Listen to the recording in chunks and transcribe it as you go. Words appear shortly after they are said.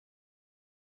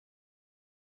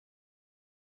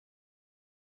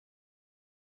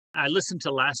I listened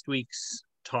to last week's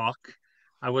talk.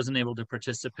 I wasn't able to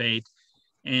participate.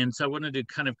 And so I wanted to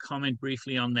kind of comment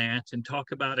briefly on that and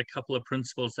talk about a couple of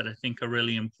principles that I think are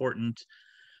really important.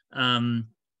 Um,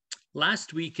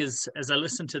 Last week, as I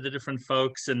listened to the different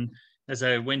folks and as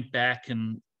I went back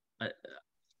and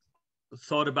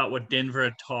thought about what Denver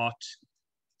had taught,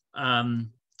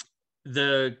 um,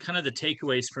 the kind of the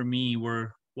takeaways for me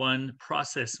were: one,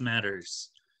 process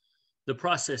matters. The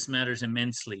process matters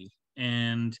immensely.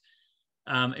 And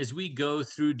as we go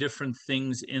through different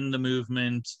things in the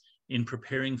movement, in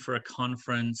preparing for a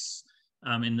conference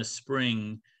in the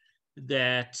spring,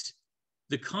 that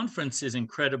the conference is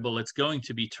incredible. It's going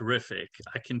to be terrific.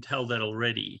 I can tell that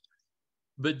already.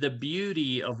 But the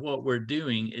beauty of what we're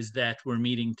doing is that we're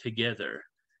meeting together.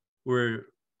 We're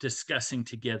discussing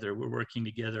together. We're working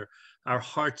together. Our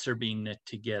hearts are being knit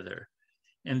together.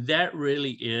 And that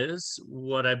really is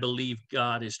what I believe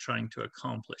God is trying to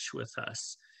accomplish with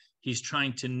us. He's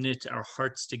trying to knit our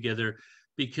hearts together,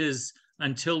 because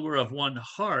until we're of one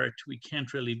heart, we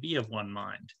can't really be of one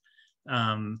mind.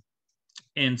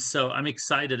 And so I'm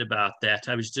excited about that.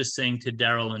 I was just saying to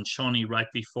Daryl and Shawnee right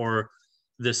before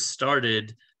this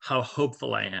started how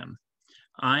hopeful I am.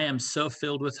 I am so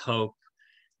filled with hope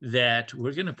that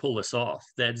we're going to pull this off,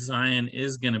 that Zion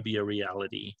is going to be a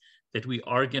reality, that we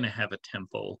are going to have a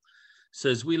temple. So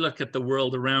as we look at the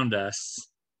world around us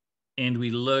and we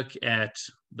look at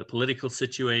the political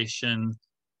situation,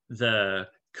 the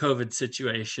COVID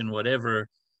situation, whatever,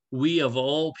 we of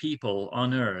all people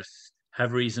on earth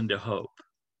have reason to hope.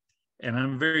 And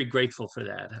I'm very grateful for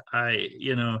that.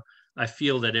 I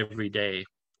feel that every day.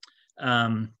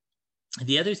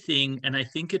 The other thing, and I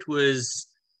think it was,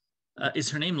 is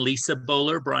her name Lisa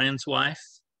Bowler, Brian's wife?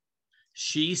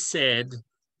 She said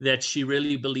that she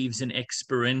really believes in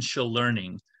experiential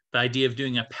learning, the idea of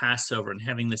doing a Passover and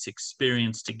having this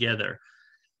experience together.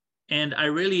 And I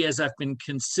really, as I've been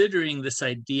considering this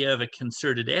idea of a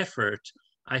concerted effort,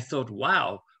 I thought,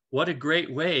 wow, what a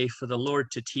great way for the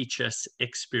Lord to teach us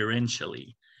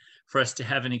experientially, for us to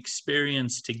have an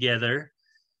experience together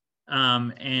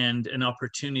and an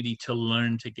opportunity to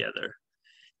learn together.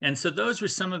 And so those were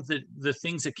some of the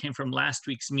things that came from last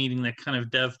week's meeting that kind of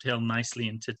dovetail nicely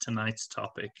into tonight's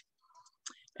topic.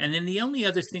 And then the only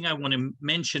other thing I want to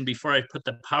mention before I put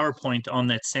the PowerPoint on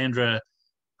that Sandra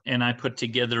and I put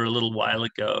together a little while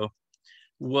ago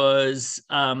was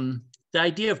the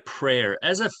idea of prayer.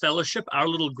 As a fellowship, our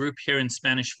little group here in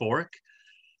Spanish Fork,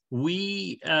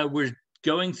 we were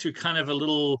going through kind of a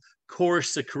little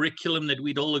course, a curriculum that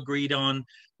we'd all agreed on,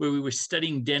 where we were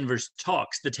studying Denver's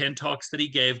talks, the 10 talks that he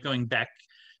gave, going back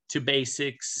to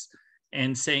basics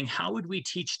and saying, how would we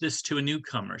teach this to a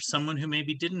newcomer, someone who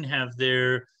maybe didn't have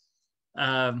their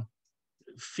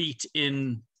feet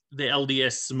in the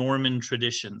LDS Mormon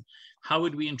tradition? How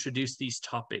would we introduce these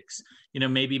topics?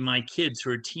 Maybe my kids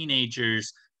who are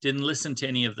teenagers didn't listen to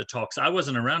any of the talks. I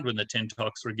wasn't around when the 10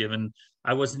 talks were given.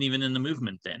 I wasn't even in the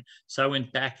movement then. So I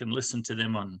went back and listened to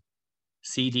them on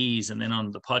CDs and then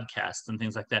on the podcast and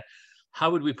things like that.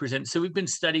 How would we present? So we've been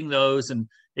studying those and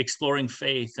exploring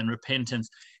faith and repentance.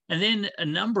 And then a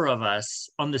number of us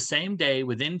on the same day,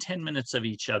 within 10 minutes of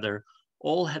each other,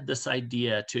 all had this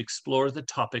idea to explore the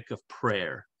topic of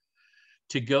prayer,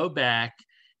 to go back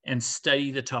and study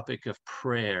the topic of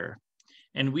prayer.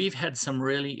 And we've had some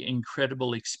really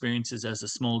incredible experiences as a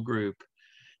small group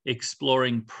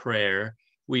exploring prayer.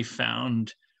 We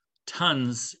found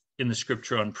tons in the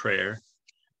scripture on prayer.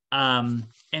 And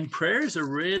prayer is a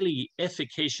really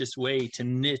efficacious way to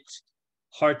knit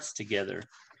hearts together.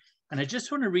 And I just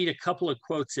want to read a couple of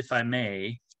quotes, if I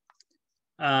may.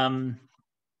 And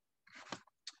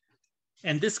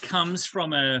this comes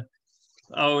from a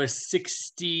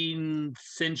 16th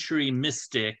century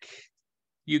mystic.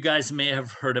 You guys may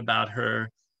have heard about her,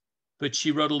 but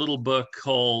she wrote a little book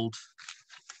called,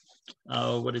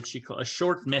 what did she call it? A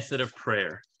Short Method of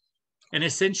Prayer. And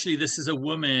essentially, this is a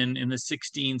woman in the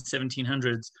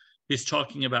 1700s who's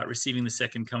talking about receiving the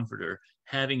second comforter,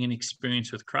 having an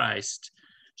experience with Christ.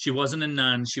 She wasn't a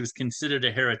nun. She was considered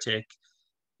a heretic,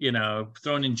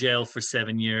 thrown in jail for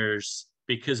 7 years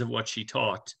because of what she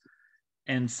taught.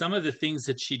 And some of the things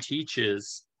that she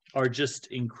teaches are just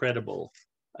incredible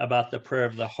about the prayer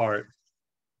of the heart.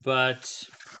 But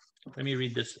let me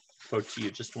read this quote to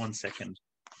you, just 1 second.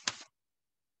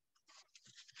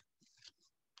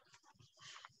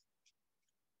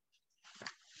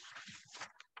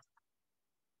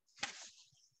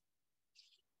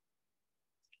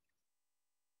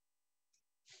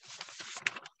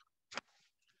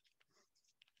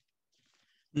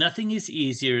 Nothing is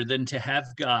easier than to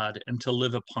have God and to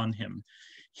live upon him.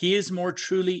 He is more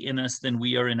truly in us than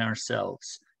we are in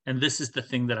ourselves. And this is the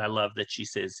thing that I love that she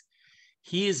says,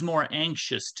 he is more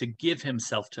anxious to give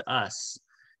himself to us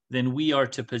than we are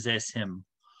to possess him.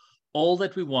 All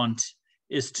that we want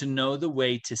is to know the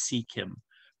way to seek him,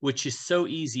 which is so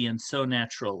easy and so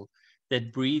natural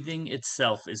that breathing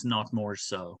itself is not more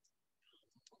so.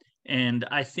 And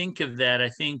I think of that. I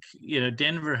think,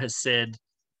 Denver has said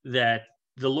that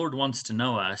the Lord wants to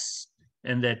know us,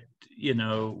 and that,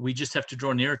 we just have to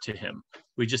draw near to him.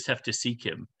 We just have to seek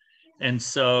him. And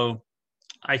so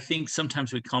I think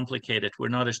sometimes we complicate it. We're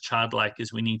not as childlike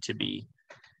as we need to be.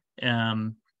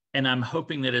 And I'm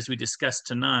hoping that as we discuss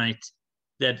tonight,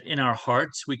 that in our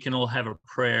hearts, we can all have a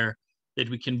prayer, that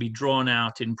we can be drawn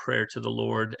out in prayer to the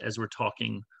Lord as we're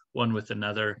talking one with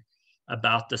another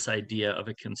about this idea of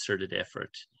a concerted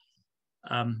effort.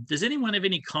 Does anyone have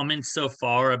any comments so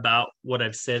far about what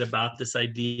I've said about this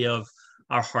idea of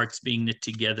our hearts being knit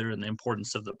together and the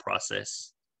importance of the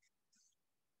process?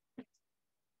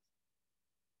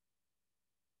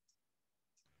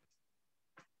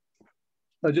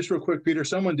 Just real quick, Peter,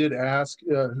 someone did ask,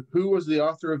 who was the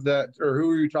author of that, or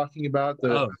who are you talking about?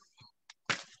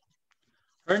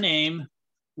 Her name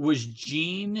was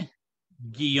Jean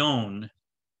Guyon,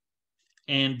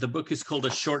 and the book is called A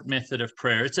Short Method of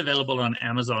Prayer. It's available on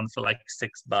Amazon for like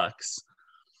 $6.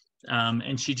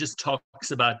 And she just talks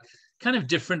about kind of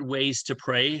different ways to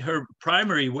pray. Her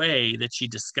primary way that she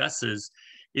discusses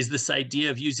is this idea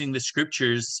of using the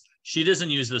scriptures. She doesn't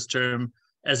use this term,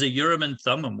 as a Urim and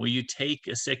Thummim, where you take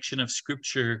a section of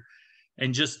scripture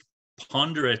and just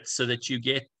ponder it so that you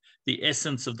get the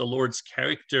essence of the Lord's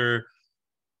character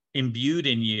imbued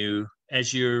in you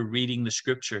as you're reading the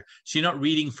scripture. So you're not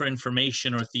reading for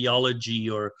information or theology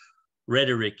or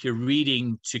rhetoric. You're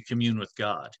reading to commune with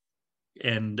God.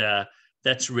 And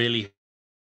that's really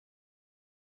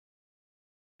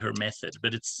her method.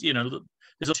 But it's, there's more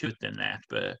to it than that.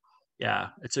 But yeah,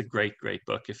 it's a great, great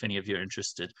book if any of you are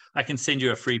interested. I can send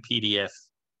you a free PDF.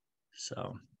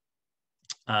 So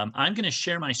I'm going to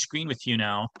share my screen with you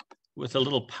now with a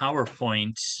little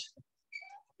PowerPoint,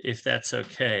 if that's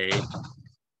okay.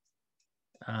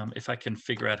 If I can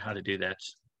figure out how to do that.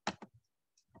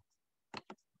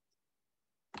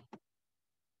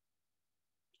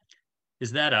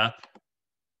 Is that up?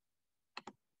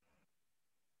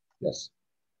 Yes.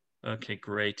 Okay,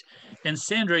 great. And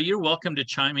Sandra, you're welcome to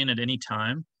chime in at any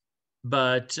time.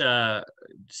 But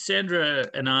Sandra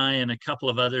and I and a couple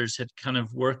of others had kind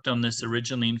of worked on this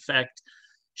originally. In fact,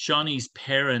 Shawnee's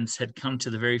parents had come to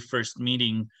the very first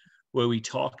meeting where we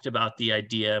talked about the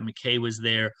idea, McKay was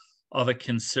there, of a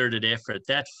concerted effort.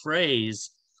 That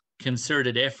phrase,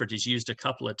 concerted effort, is used a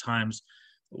couple of times,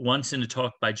 once in a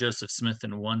talk by Joseph Smith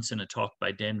and once in a talk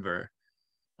by Denver.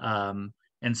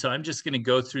 And so I'm just going to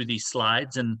go through these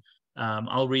slides, and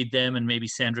I'll read them, and maybe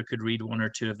Sandra could read one or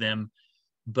two of them.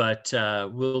 But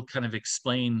we'll kind of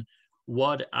explain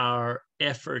what our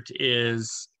effort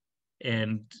is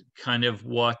and kind of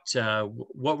what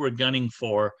we're gunning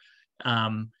for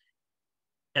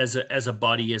as a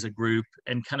body, as a group,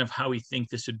 and kind of how we think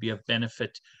this would be of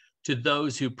benefit to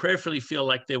those who prayerfully feel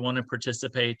like they want to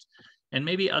participate, and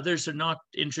maybe others are not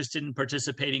interested in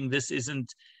participating. This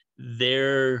isn't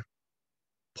their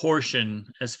portion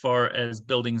as far as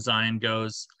building Zion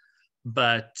goes.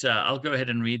 But I'll go ahead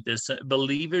and read this.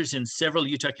 Believers in several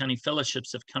Utah County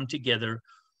fellowships have come together,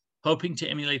 hoping to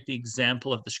emulate the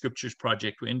example of the Scriptures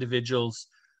Project, where individuals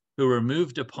who were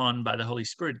moved upon by the Holy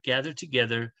Spirit gather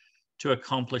together to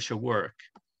accomplish a work.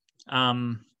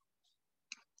 The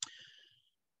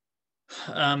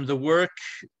work,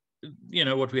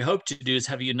 what we hope to do is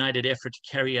have a united effort to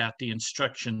carry out the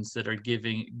instructions that are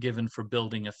given for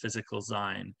building a physical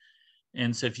Zion.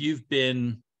 And so if you've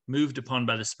been moved upon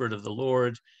by the Spirit of the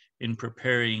Lord in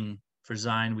preparing for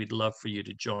Zion, we'd love for you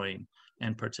to join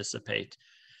and participate.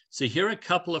 So here are a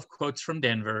couple of quotes from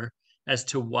Denver as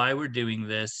to why we're doing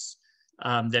this,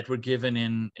 that were given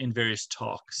in various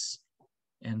talks.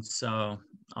 And so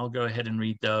I'll go ahead and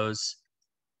read those.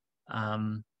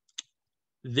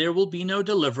 There will be no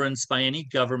deliverance by any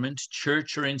government,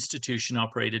 church, or institution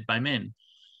operated by men.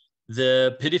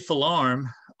 The pitiful arm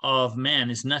of man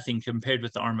is nothing compared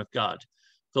with the arm of God.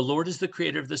 The Lord is the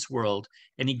creator of this world,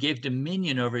 and he gave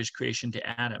dominion over his creation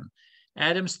to Adam.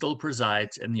 Adam still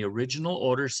presides, and the original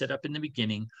order set up in the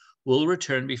beginning will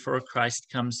return before Christ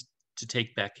comes to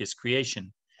take back his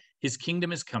creation. His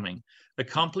kingdom is coming.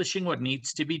 Accomplishing what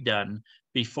needs to be done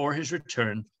before his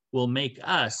return will make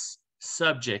us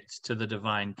subject to the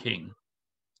divine king.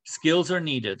 Skills are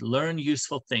needed. Learn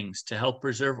useful things to help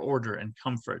preserve order and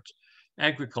comfort.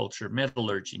 Agriculture,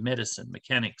 metallurgy, medicine,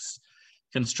 mechanics,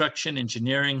 construction,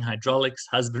 engineering, hydraulics,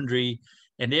 husbandry,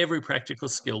 and every practical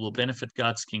skill will benefit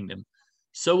God's kingdom.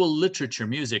 So will literature,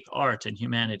 music, art, and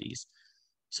humanities.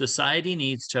 Society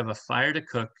needs to have a fire to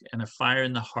cook and a fire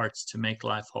in the hearts to make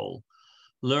life whole.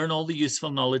 Learn all the useful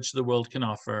knowledge the world can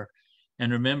offer,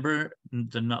 and remember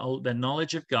that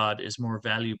knowledge of God is more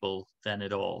valuable than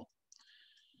it all.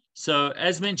 So,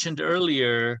 as mentioned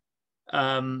earlier,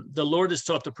 the Lord has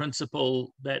taught the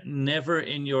principle that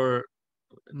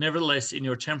nevertheless, in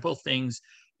your temporal things,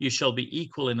 you shall be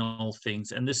equal in all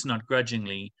things, and this not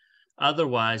grudgingly.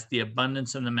 Otherwise, the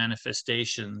abundance and the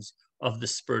manifestations of the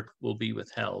Spirit will be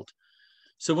withheld.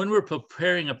 So when we're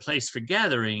preparing a place for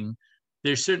gathering,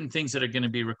 there's certain things that are going to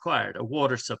be required: a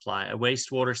water supply, a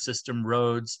wastewater system,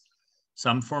 roads,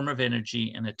 some form of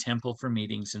energy, and a temple for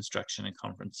meetings, instruction, and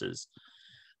conferences.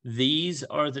 These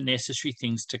are the necessary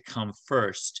things to come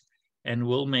first, and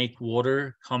will make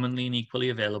water commonly and equally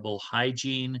available,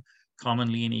 hygiene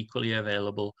commonly and equally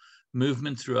available,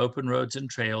 movement through open roads and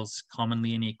trails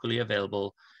commonly and equally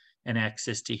available, and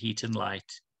access to heat and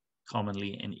light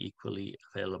commonly and equally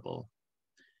available.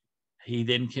 He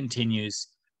then continues,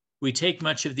 we take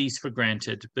much of these for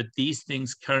granted, but these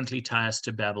things currently tie us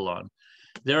to Babylon.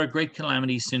 There are great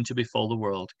calamities soon to befall the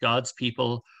world. God's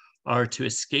people are to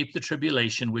escape the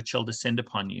tribulation which shall descend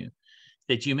upon you,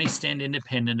 that you may stand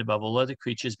independent above all other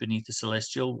creatures beneath the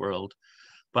celestial world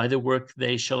by the work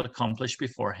they shall accomplish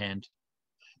beforehand.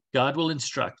 God will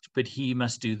instruct, but we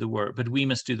must do the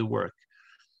work.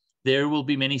 There will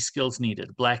be many skills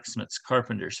needed: blacksmiths,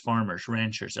 carpenters, farmers,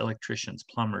 ranchers, electricians,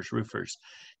 plumbers, roofers,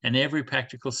 and every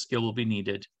practical skill will be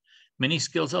needed. Many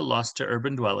skills are lost to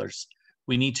urban dwellers.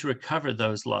 We need to recover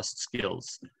those lost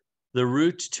skills. The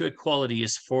route to equality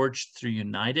is forged through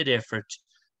united effort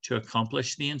to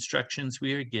accomplish the instructions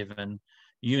we are given.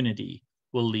 Unity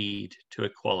will lead to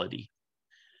equality.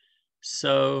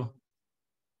 So,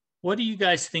 what do you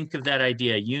guys think of that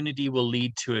idea? Unity will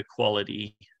lead to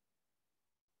equality.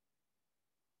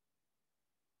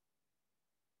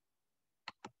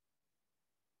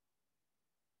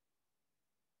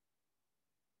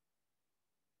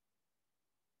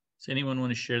 Does anyone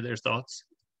want to share their thoughts?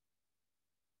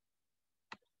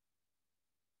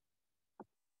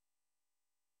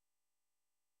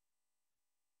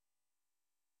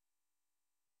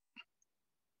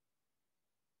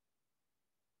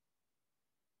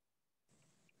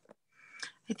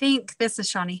 I think, this is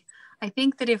Shawnee. I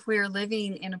think that if we're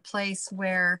living in a place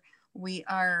where we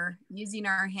are using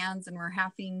our hands and we're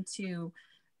having to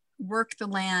work the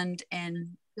land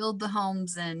and build the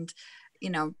homes and,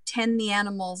 tend the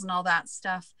animals and all that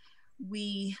stuff,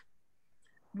 we're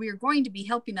going to be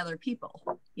helping other people.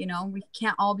 We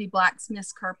can't all be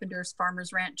blacksmiths, carpenters,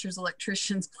 farmers, ranchers,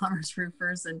 electricians, plumbers,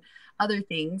 roofers, and other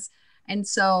things. And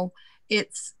so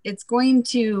it's going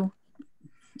to,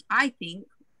 I think,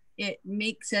 it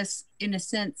makes us in a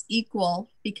sense equal,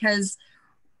 because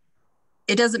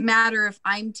it doesn't matter if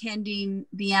I'm tending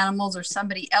the animals or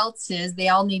somebody else is. They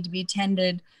all need to be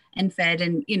tended and fed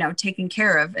and taken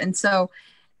care of. And so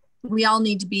we all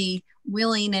need to be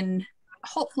willing and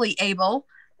hopefully able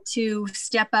to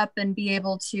step up and be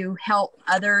able to help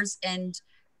others and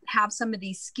have some of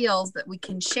these skills that we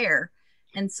can share.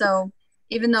 And so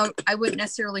even though I wouldn't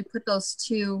necessarily put those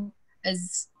two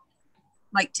as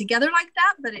like together like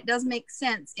that, but it does make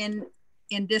sense in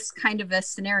this kind of a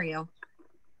scenario.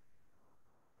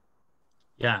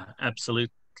 Yeah,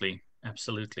 absolutely.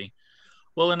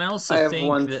 Well, and I also have think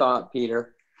one thought,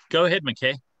 Peter. Go ahead,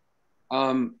 McKay.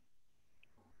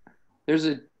 There's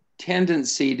a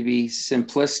tendency to be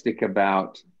simplistic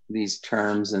about these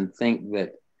terms and think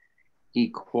that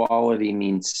equality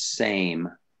means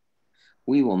same.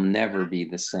 We will never be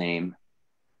the same.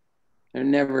 There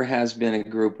never has been a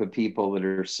group of people that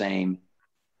are same.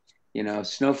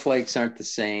 Snowflakes aren't the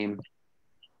same.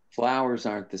 Flowers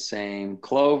aren't the same.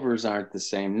 Clovers aren't the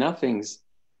same. Nothing's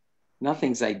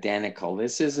identical.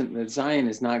 Zion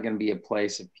is not going to be a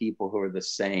place of people who are the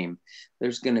same.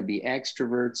 There's going to be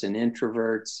extroverts and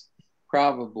introverts,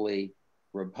 probably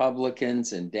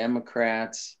Republicans and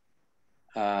Democrats,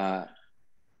 optimists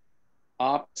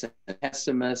and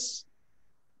pessimists,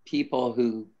 people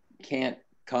who can't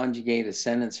conjugate a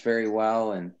sentence very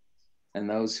well, and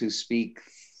those who speak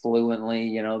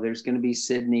fluently. There's going to be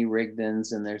Sidney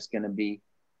Rigdons, and there's going to be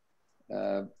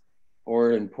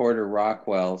Orrin Porter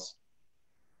Rockwells,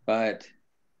 but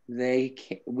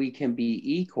we can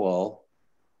be equal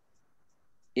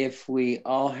if we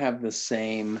all have the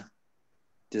same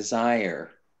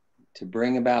desire to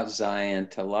bring about Zion,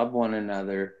 to love one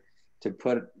another, to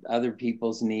put other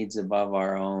people's needs above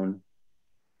our own.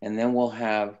 And then we'll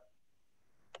have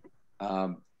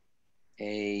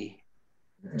a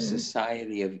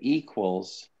society of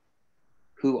equals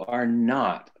who are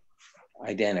not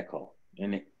identical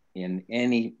in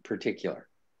any particular.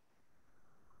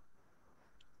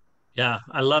 Yeah,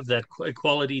 I love that.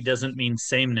 Equality doesn't mean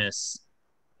sameness.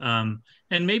 And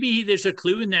maybe there's a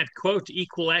clue in that quote,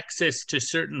 equal access to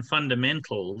certain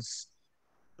fundamentals.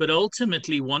 But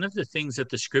ultimately, one of the things that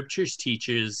the scriptures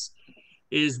teaches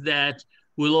is that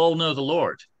we'll all know the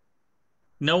Lord.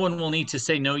 No one will need to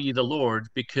say, know ye the Lord,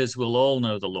 because we'll all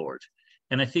know the Lord.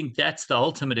 And I think that's the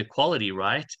ultimate equality,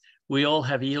 right? We all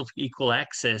have equal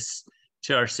access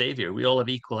to our Savior. We all have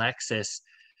equal access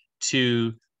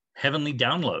to heavenly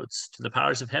downloads, to the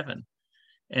powers of heaven.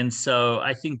 And so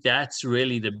I think that's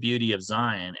really the beauty of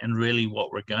Zion, and really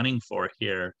what we're gunning for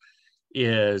here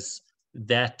is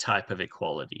that type of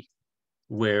equality,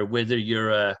 where whether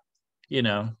you're a,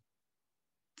 an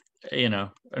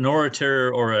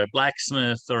orator or a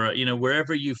blacksmith or,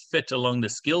 wherever you fit along the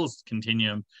skills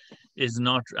continuum is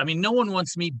not, I mean, no one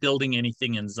wants me building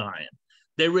anything in Zion.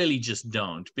 They really just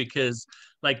don't, because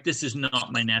like, this is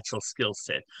not my natural skill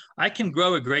set. I can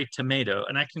grow a great tomato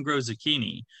and I can grow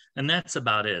zucchini, and that's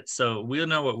about it. So we'll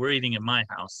know what we're eating in my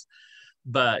house,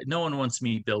 but no one wants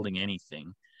me building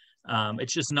anything.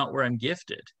 It's just not where I'm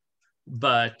gifted.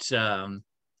 But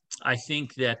I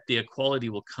think that the equality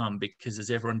will come because as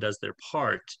everyone does their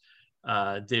part,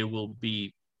 there will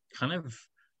be kind of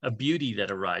a beauty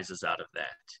that arises out of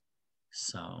that.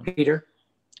 So, Peter?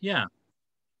 Yeah.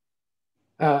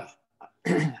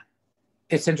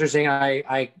 It's interesting.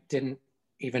 I didn't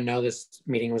even know this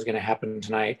meeting was going to happen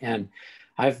tonight. And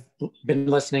I've been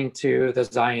listening to the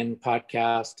Zion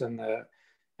podcast and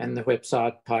the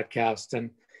Whipsawed podcast. And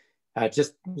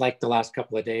just like the last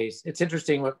couple of days, it's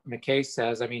interesting what McKay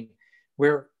says. I mean, we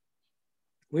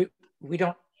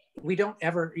don't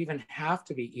ever even have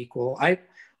to be equal.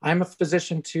 I'm a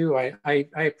physician too. I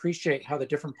appreciate how the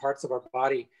different parts of our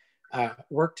body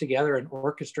work together and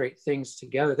orchestrate things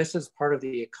together. This is part of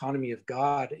the economy of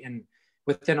God and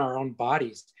within our own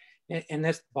bodies. In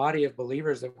this body of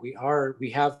believers that we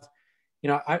have,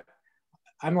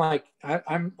 I'm like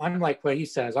what he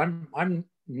says. I'm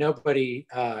nobody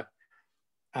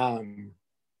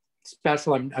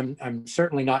special. I'm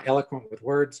certainly not eloquent with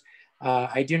words.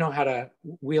 I do know how to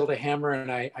wield a hammer, and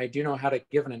I do know how to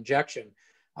give an injection.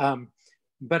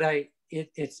 But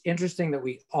it's interesting that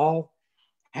we all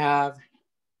have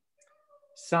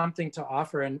something to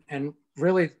offer, and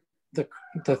really the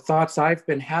thoughts I've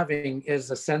been having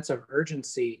is a sense of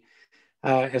urgency,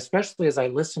 especially as I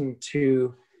listen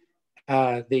to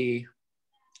the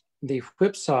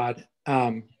Whipsawed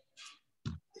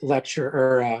lecture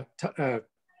or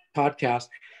podcast,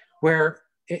 where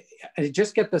I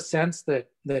just get the sense that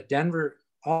Denver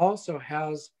also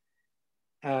has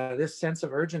this sense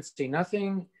of urgency.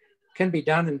 Nothing can be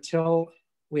done until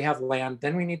we have land.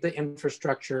 Then we need the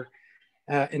infrastructure,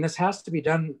 and this has to be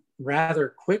done rather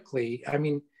quickly. I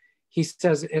mean, he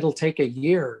says it'll take a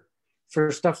year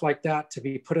for stuff like that to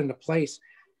be put into place.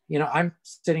 I'm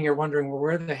sitting here wondering, well,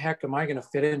 where the heck am I going to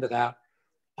fit into that?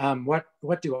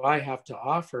 What do I have to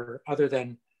offer other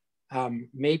than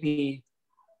maybe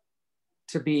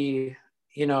to be,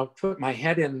 put my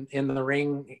head in the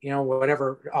ring,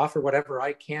 offer whatever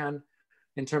I can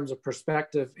in terms of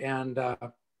perspective and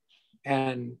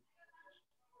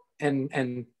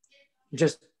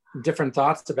just different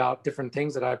thoughts about different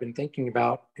things that I've been thinking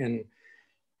about, and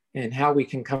how we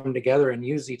can come together and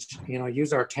use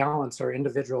use our talents, our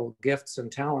individual gifts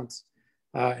and talents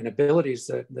and abilities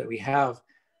that we have.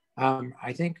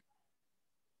 I think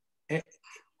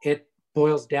it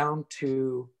boils down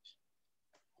to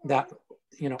that,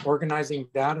 organizing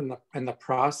that in the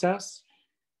process.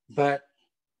 But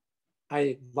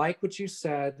I like what you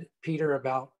said, Peter,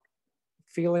 about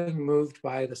feeling moved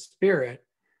by the Spirit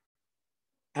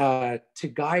to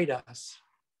guide us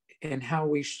in how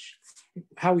we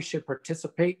should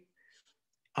participate.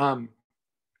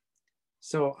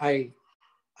 So I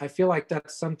feel like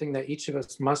that's something that each of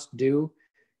us must do,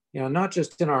 not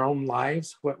just in our own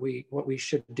lives, what we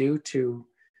should do to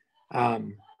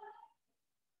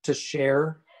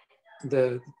share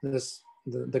the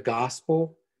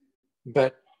gospel,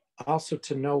 but also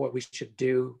to know what we should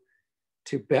do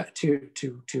to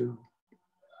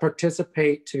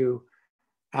participate, to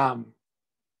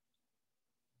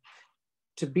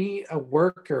be a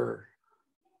worker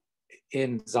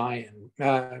in Zion,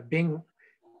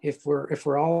 if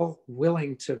we're all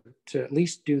willing to at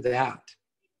least do that,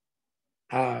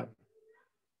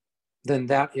 then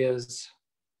that is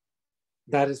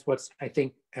what's, I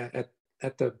think, at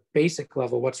the basic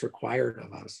level, what's required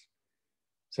of us.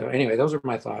 So anyway, those are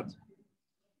my thoughts.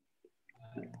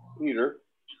 Peter.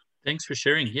 Thanks for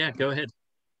sharing. Yeah, go ahead.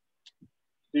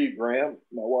 Steve Graham.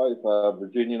 My wife,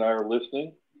 Virginia, and I are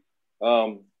listening.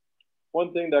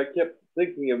 One thing that I kept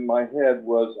thinking in my head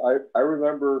was I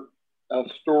remember a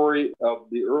story of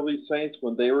the early saints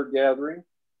when they were gathering,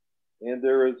 and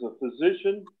there is a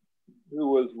physician who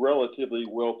was relatively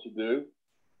well-to-do,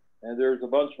 and there's a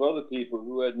bunch of other people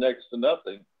who had next to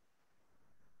nothing.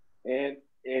 And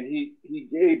he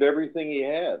gave everything he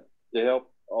had to help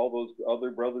all those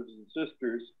other brothers and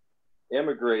sisters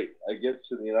emigrate, I guess,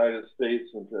 to the United States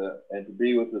and to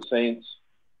be with the saints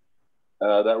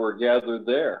that were gathered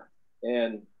there.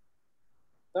 And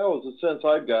that was the sense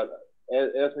I got.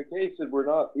 As McKay said, we're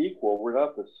not equal, we're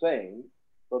not the same,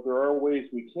 but there are ways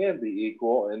we can be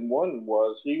equal. And one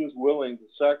was he was willing to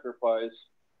sacrifice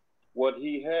what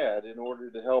he had in order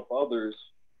to help others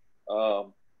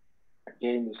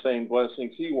gain the same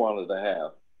blessings he wanted to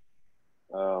have.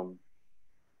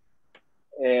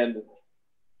 And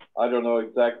I don't know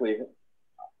exactly.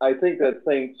 I think that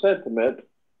same sentiment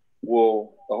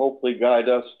will hopefully guide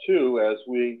us too as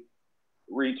we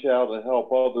reach out and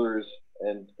help others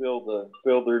and fill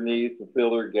their needs and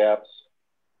fill their gaps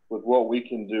with what we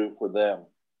can do for them.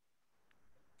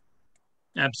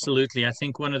 Absolutely. I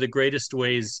think one of the greatest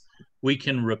ways we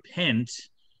can repent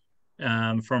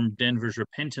from Denver's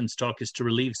repentance talk is to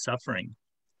relieve suffering.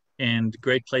 And a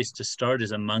great place to start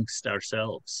is amongst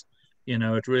ourselves. You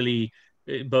know, it really,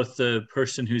 both the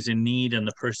person who's in need and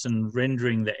the person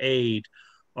rendering the aid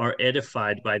are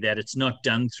edified by that. It's not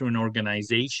done through an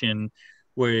organization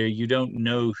where you don't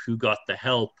know who got the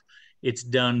help. It's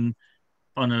done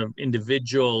on an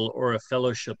individual or a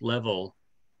fellowship level.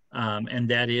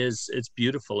 And it's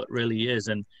beautiful. It really is.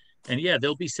 And yeah,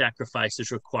 there'll be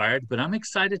sacrifices required, but I'm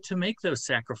excited to make those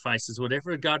sacrifices.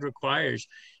 Whatever God requires,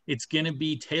 it's going to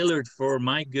be tailored for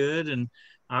my good and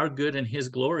our good and his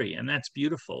glory. And that's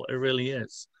beautiful. It really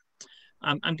is.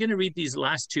 I'm going to read these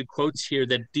last two quotes here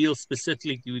that deal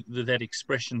specifically with that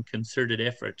expression, concerted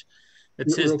effort. It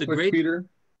says, Peter.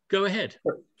 Go ahead.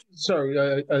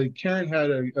 Sorry, Karen had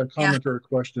a comment or a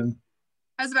question.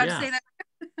 I was about to say that.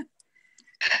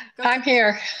 I'm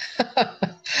here.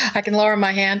 I can lower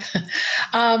my hand.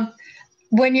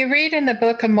 When you read in the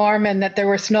Book of Mormon that there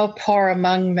was no poor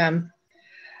among them,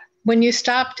 when you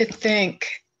stop to think,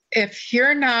 if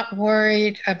you're not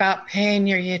worried about paying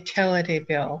your utility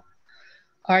bill,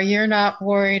 or you're not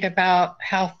worried about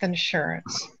health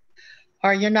insurance,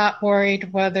 or you're not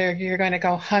worried whether you're going to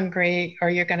go hungry or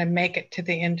you're going to make it to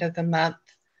the end of the month,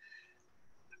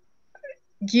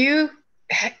 you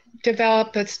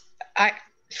develop this.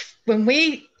 When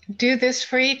we do this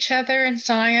for each other in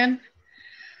Zion,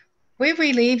 we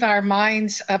relieve our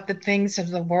minds of the things of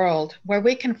the world, where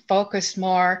we can focus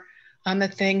more on the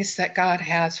things that God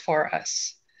has for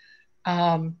us.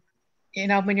 You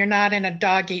know, when you're not in a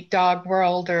dog-eat-dog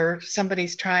world or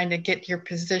somebody's trying to get your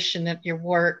position at your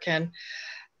work, and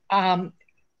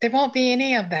there won't be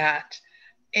any of that.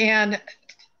 And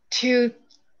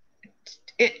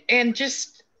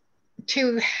just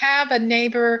to have a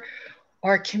neighbor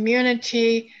or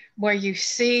community where you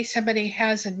see somebody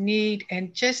has a need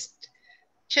and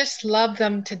just love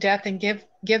them to death and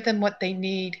give them what they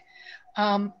need.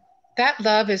 That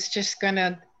love is just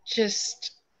gonna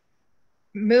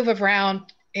move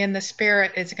around in the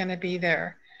spirit. Is gonna be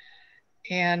there.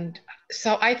 And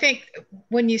so I think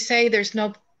when you say there's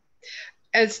no,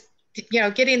 as you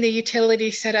know, getting the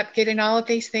utility set up, getting all of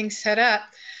these things set up,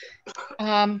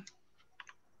 and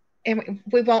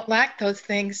we won't lack those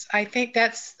things. I think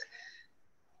that's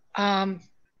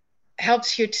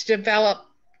helps you to develop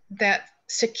that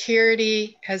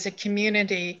security as a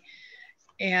community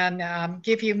and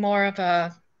give you more of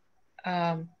a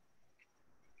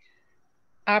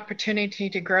opportunity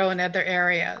to grow in other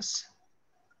areas.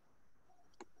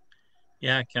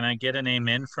 Yeah, can I get an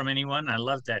amen from anyone? I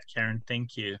love that, Karen.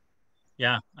 Thank you.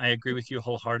 Yeah, I agree with you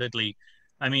wholeheartedly.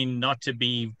 I mean, not to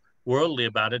be worldly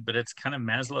about it, but it's kind of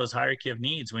Maslow's hierarchy of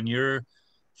needs. When you're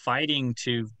fighting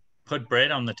to put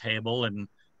bread on the table and,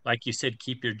 like you said,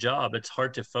 keep your job, it's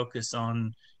hard to focus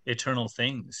on eternal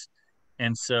things.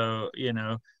 And so, you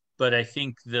know, but I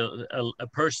think a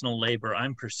personal labor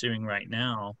I'm pursuing right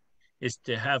now is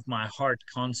to have my heart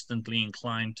constantly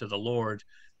inclined to the Lord,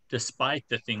 despite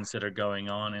the things that are going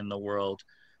on in the world,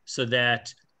 so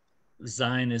that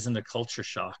Zion isn't a culture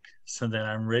shock, so that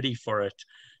I'm ready for it.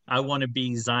 I want to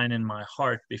be Zion in my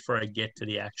heart before I get to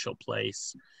the actual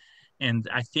place. And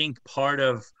I think part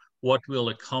of what we'll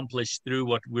accomplish through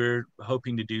what we're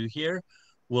hoping to do here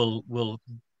will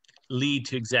lead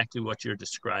to exactly what you're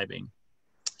describing.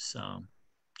 So,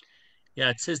 yeah,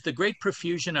 it says the great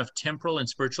profusion of temporal and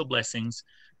spiritual blessings,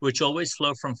 which always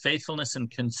flow from faithfulness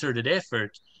and concerted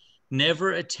effort,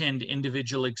 Never attend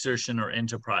individual exertion or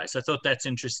enterprise. I thought that's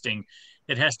interesting.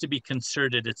 It has to be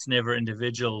concerted. It's never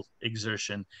individual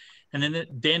exertion. And then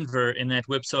at Denver, in that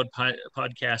Whipsawed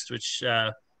podcast, which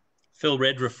Phil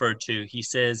Red referred to, he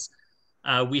says,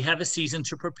 we have a season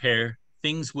to prepare.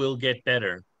 Things will get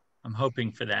better. I'm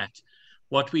hoping for that.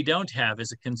 What we don't have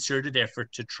is a concerted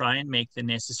effort to try and make the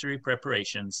necessary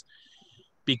preparations,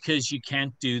 because you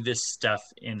can't do this stuff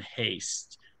in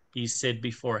haste. He said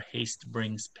before, haste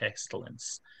brings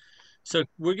pestilence. So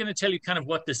we're going to tell you kind of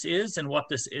what this is and what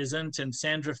this isn't. And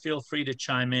Sandra, feel free to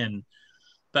chime in.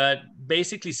 But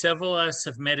basically, several of us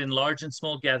have met in large and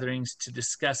small gatherings to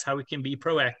discuss how we can be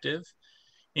proactive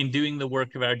in doing the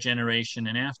work of our generation.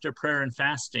 And after prayer and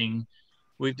fasting,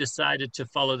 we've decided to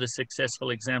follow the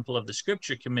successful example of the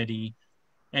Scripture Committee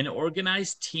and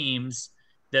organize teams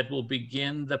that will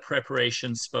begin the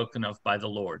preparation spoken of by the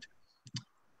Lord.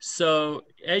 So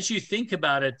as you think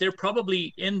about it, they're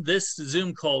probably in this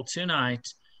Zoom call tonight,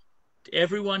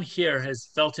 everyone here has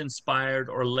felt inspired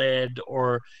or led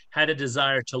or had a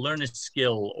desire to learn a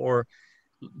skill or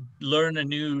learn a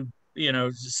new,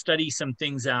 study some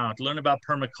things out, learn about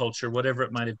permaculture, whatever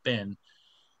it might have been.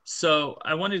 So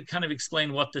I wanted to kind of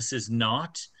explain what this is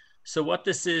not. So what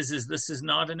this is this is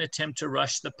not an attempt to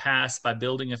rush the past by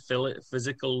building a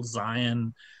physical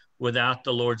Zion without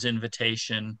the Lord's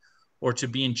invitation or to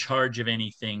be in charge of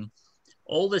anything.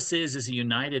 All this is a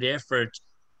united effort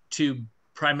to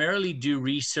primarily do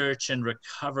research and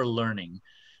recover learning.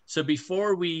 So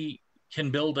before we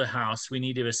can build a house, we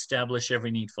need to establish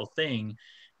every needful thing.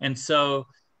 And so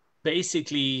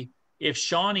basically, if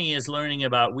Shawnee is learning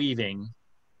about weaving,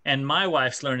 and my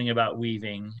wife's learning about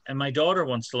weaving, and my daughter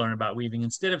wants to learn about weaving,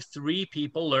 instead of 3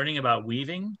 people learning about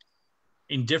weaving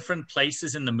in different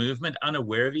places in the movement,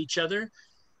 unaware of each other,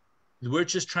 we're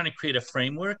just trying to create a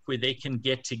framework where they can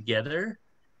get together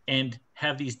and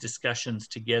have these discussions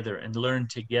together and learn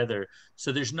together.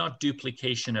 So there's not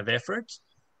duplication of effort.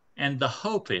 And the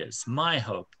hope is, my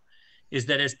hope, is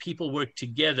that as people work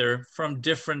together from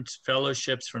different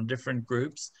fellowships, from different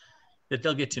groups, that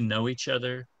they'll get to know each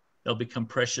other, they'll become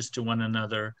precious to one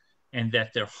another, and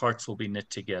that their hearts will be knit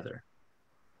together.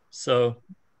 So,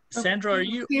 Sandra, are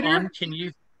you Peter? on? Can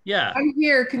you? Yeah. I'm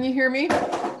here. Can you hear me?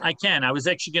 I can. I was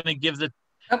actually going to give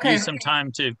you some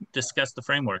time to discuss the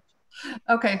framework.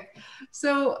 Okay.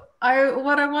 So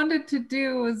what I wanted to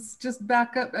do was just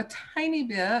back up a tiny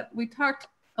bit. We talked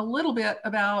a little bit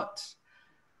about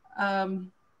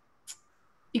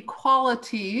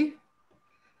equality,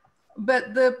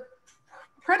 but the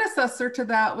predecessor to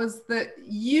that was that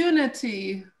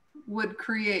unity would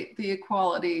create the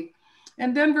equality.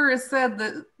 And Denver has said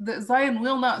that Zion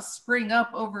will not spring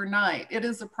up overnight. It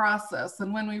is a process.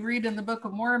 And when we read in the Book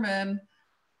of Mormon,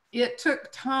 it took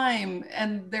time,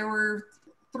 and there were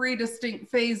 3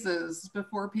 distinct phases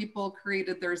before people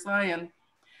created their Zion.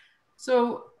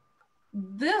 So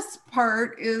this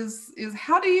part is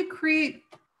how do you create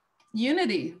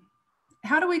unity?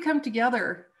 How do we come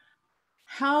together?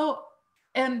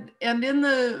 And in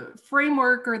the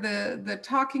framework or the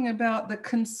talking about the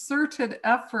concerted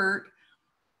effort,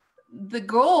 the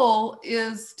goal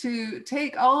is to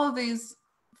take all of these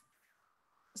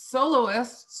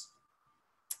soloists,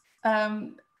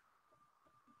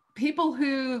 people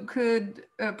who could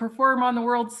perform on the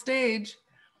world stage,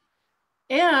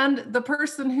 and the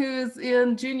person who's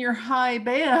in junior high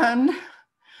band,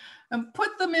 and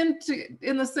put them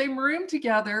in the same room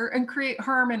together and create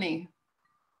harmony.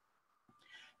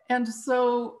 And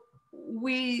so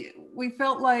we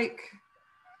felt like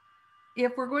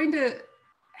if we're going to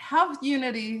have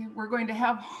unity, we're going to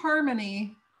have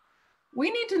harmony, we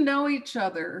need to know each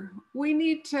other. We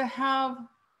need to have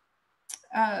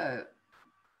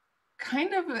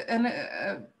kind of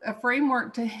a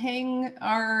framework to hang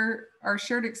our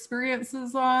shared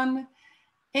experiences on,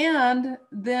 and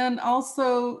then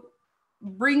also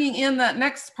bringing in that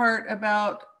next part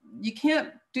about you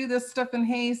can't do this stuff in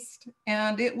haste,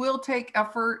 and it will take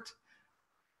effort.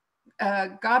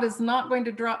 God is not going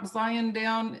to drop Zion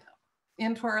down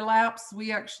into our laps.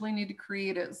 We actually need to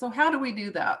create it. So how do we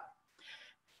do that?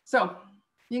 So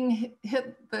you can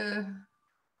hit the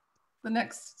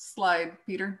next slide,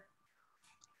 Peter.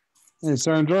 Hey,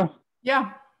 Sandra.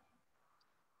 Yeah.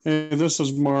 Hey, this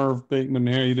is Marv Bateman.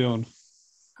 How you doing?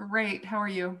 Great. How are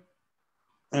you?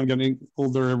 I'm getting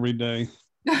older every day.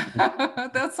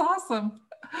 That's awesome.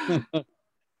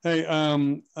 Hey,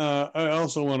 I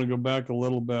also want to go back a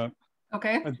little bit.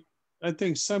 Okay. I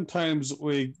think sometimes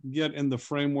we get in the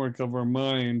framework of our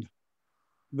mind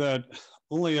that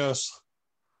only us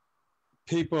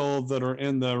people that are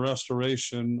in the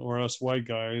restoration, or us white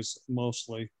guys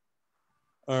mostly,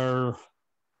 are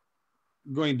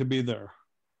going to be there.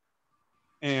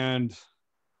 And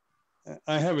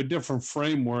I have a different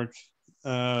framework,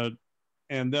 and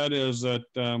that is that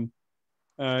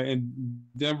in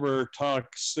Denver Talk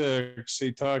 6,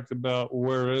 he talked about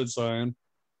where is Zion,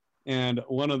 and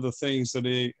one of the things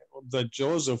that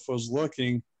Joseph was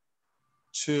looking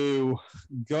to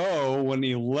go when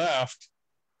he left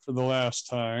for the last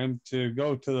time, to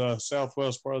go to the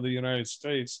southwest part of the United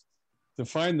States to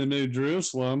find the New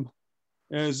Jerusalem,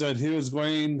 is that he was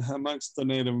going amongst the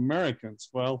Native Americans.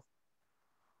 Well,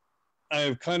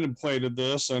 I've contemplated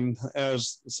this, and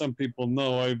as some people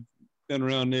know, I've been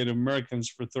around Native Americans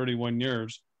for 31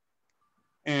 years.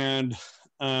 And,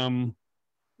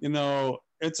 you know,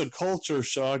 it's a culture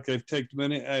shock. I've taken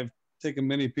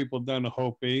many people down to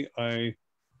Hopi. I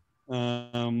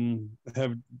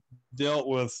have dealt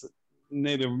with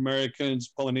Native Americans,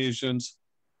 Polynesians,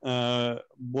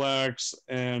 Blacks,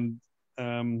 and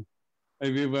I've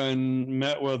even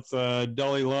met with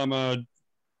Dalai Lama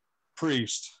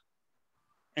priest.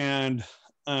 And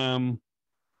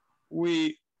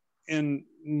in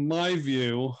my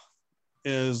view,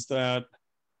 is that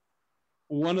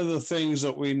one of the things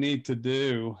that we need to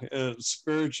do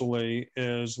spiritually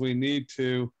is we need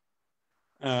to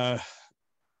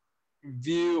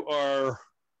view our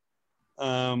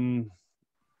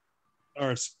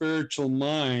spiritual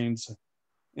minds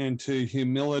into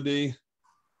humility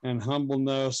and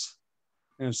humbleness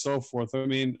and so forth. I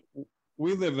mean,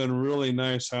 we live in really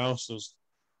nice houses.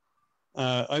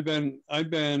 I've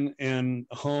been in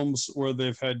homes where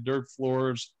they've had dirt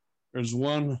floors. There's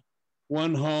one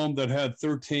home that had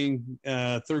 13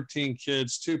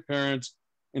 kids, 2 parents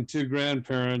and 2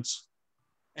 grandparents,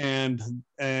 and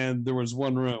there was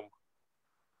 1 room.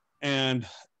 And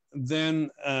then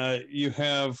you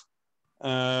have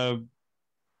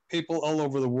people all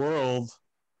over the world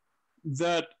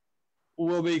that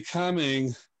will be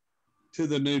coming to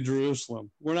the New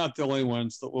Jerusalem. We're not the only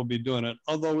ones that will be doing it,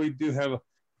 although we do have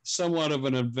somewhat of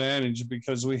an advantage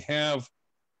because we have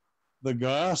the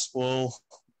gospel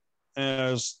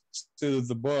as to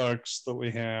the books that we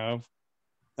have,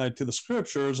 to the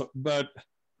scriptures, but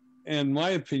in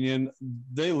my opinion,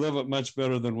 they live it much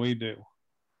better than we do.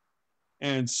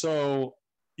 And so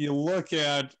you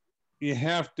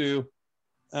have to,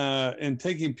 in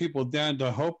taking people down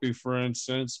to Hopi, for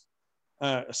instance,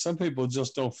 some people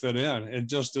just don't fit in. It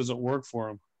just doesn't work for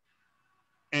them.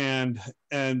 And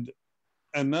I'm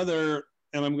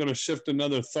going to shift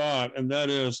another thought, and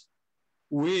that is,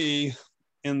 we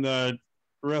in the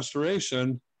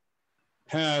restoration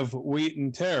have wheat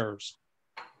and tares.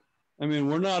 I mean,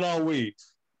 we're not all wheat.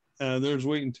 There's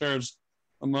wheat and tares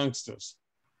amongst us.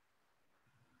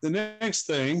 The next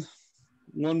thing,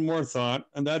 one more thought,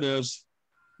 and that is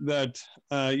that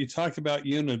you talk about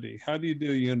unity. How do you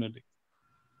do unity?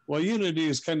 Well, unity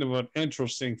is kind of an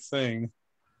interesting thing.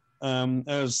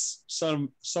 As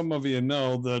some of you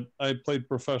know, that I played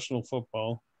professional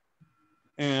football,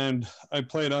 and I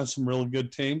played on some really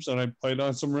good teams, and I played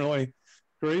on some really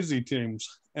crazy teams.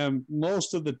 And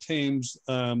most of the teams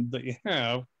that you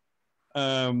have,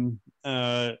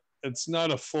 it's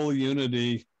not a full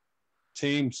unity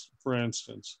teams, for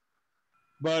instance.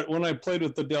 But when I played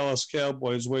with the Dallas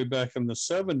Cowboys way back in the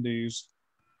 70s,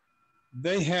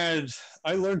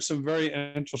 I learned some very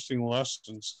interesting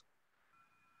lessons.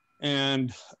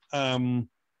 And one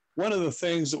of the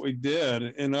things that we did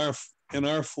in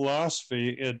our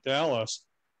philosophy at Dallas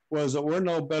was that we're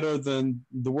no better than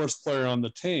the worst player on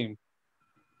the team.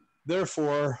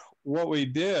 Therefore, what we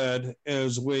did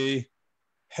is we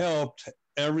helped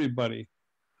everybody.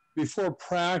 Before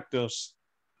practice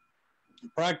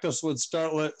would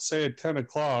start, let's say, at 10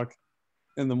 o'clock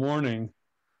in the morning.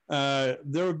 There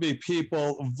would be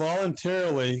people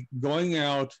voluntarily going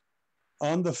out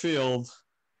on the field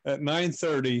at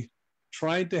 9:30,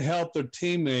 trying to help their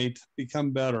teammate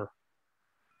become better.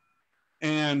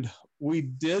 And we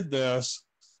did this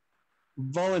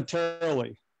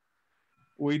voluntarily.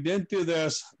 We didn't do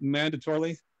this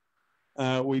mandatorily.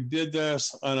 We did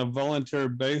this on a voluntary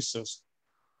basis.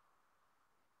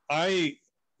 I've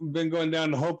been going down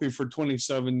to Hopi for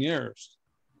 27 years.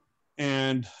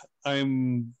 And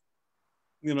I'm,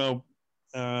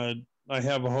 I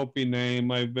have a Hopi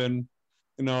name. I've been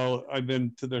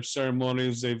to their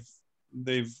ceremonies.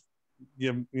 They've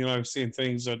given, I've seen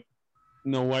things that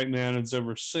no white man has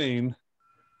ever seen.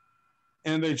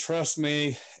 And they trust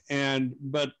me.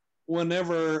 But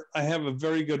whenever I have a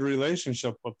very good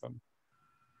relationship with them,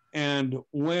 and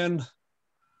when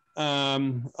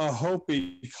a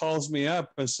Hopi calls me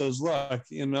up and says, look,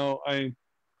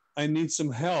 I need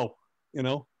some help,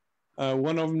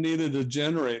 one of them needed a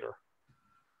generator.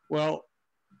 Well,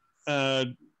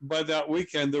 by that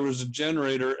weekend, there was a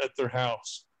generator at their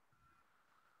house.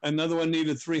 Another one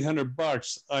needed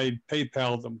 $300. I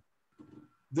PayPal'd them.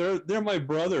 They're my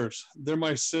brothers. They're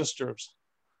my sisters.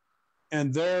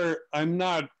 And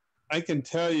I can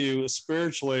tell you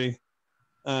spiritually,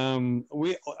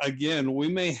 we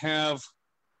may have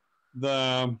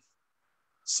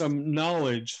some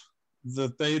knowledge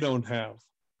that they don't have,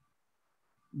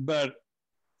 but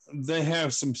they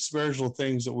have some spiritual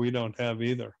things that we don't have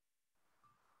either.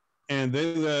 And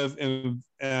they live in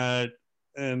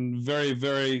very,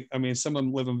 very, some of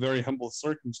them live in very humble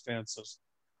circumstances.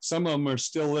 Some of them are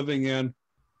still living in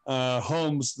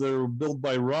homes that are built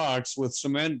by rocks with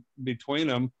cement between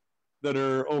them that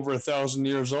are over 1,000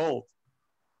 years old.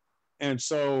 And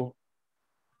so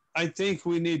I think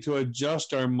we need to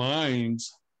adjust our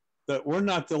minds that we're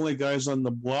not the only guys on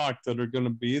the block that are going to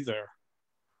be there.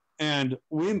 And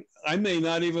I may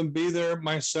not even be there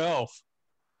myself.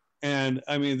 And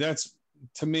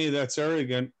to me, that's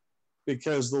arrogant,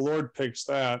 because the Lord picks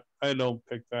that. I don't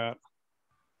pick that.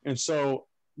 And so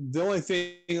the only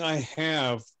thing I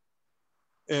have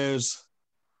is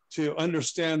to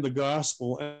understand the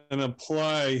gospel and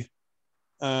apply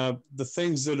the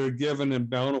things that are given in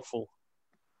Bountiful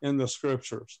in the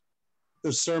scriptures,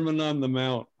 the Sermon on the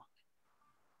Mount,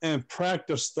 and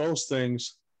practice those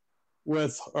things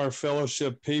with our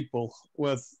fellowship people,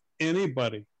 with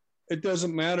anybody. It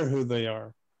doesn't matter who they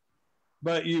are,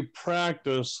 but you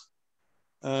practice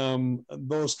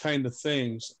those kind of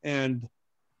things and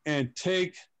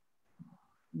take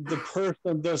the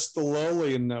person that's the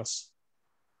lowliness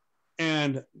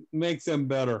and make them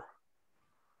better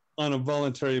on a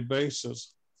voluntary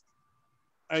basis.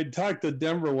 I talked to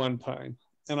Denver one time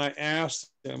and I asked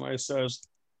him, I says,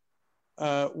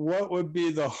 what would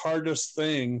be the hardest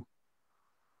thing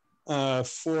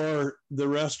for the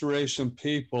restoration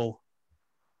people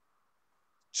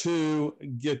to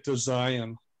get to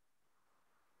Zion?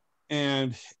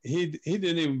 And he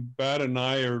didn't even bat an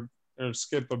eye or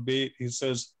skip a beat. He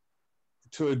says,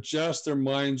 to adjust their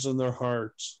minds and their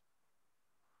hearts.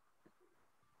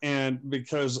 And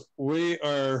because we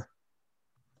kind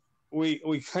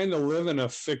of live in a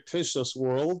fictitious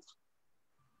world,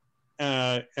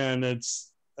 and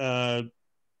it's a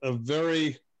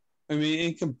very,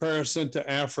 in comparison to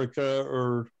Africa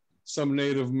or some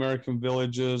Native American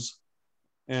villages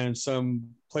and some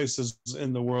places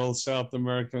in the world, South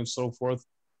America and so forth,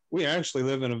 we actually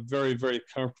live in a very, very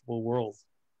comfortable world.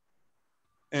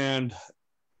 And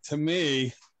to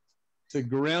me, to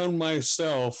ground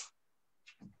myself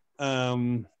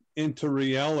into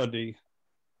reality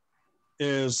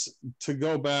is to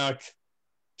go back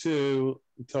to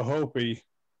Hopi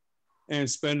and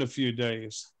spend a few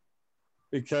days,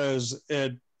 because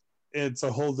it's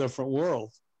a whole different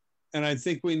world. And I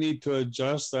think we need to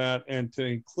adjust that and to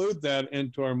include that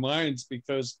into our minds,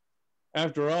 because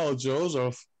after all,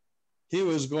 Joseph, he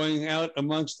was going out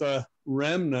amongst the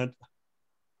remnant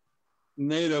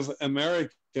Native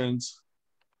Americans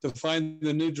to find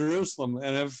the New Jerusalem.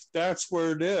 And if that's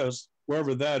where it is,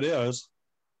 wherever that is,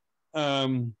 it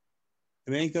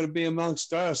ain't going to be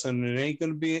amongst us, and it ain't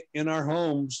going to be in our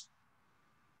homes.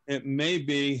 It may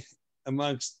be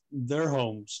amongst their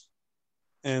homes,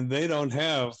 and they don't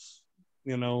have,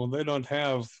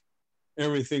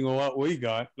 everything what we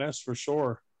got. That's for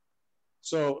sure.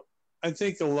 So I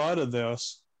think a lot of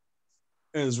this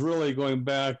is really going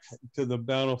back to the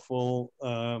Bountiful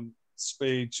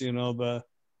speech, and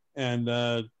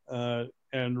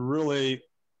really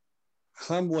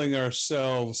humbling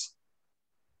ourselves.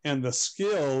 And the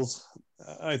skills,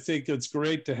 I think it's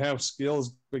great to have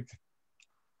skills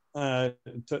and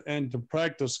to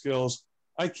practice skills.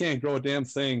 I can't grow a damn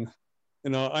thing.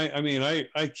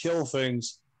 I kill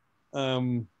things.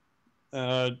 And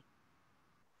I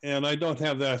don't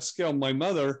have that skill. My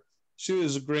mother, she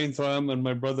was a green thumb, and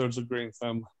my brother's a green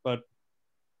thumb. But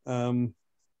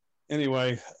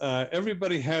anyway,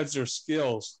 everybody has their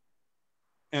skills.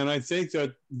 And I think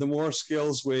that the more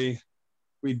skills we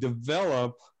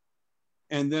develop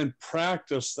and then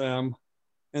practice them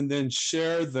and then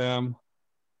share them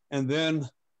and then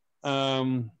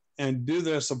and do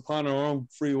this upon our own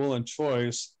free will and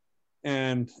choice,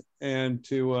 and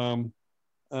to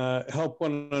help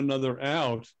one another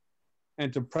out,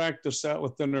 and to practice that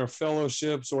within our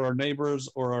fellowships or our neighbors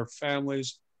or our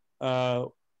families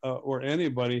or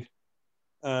anybody,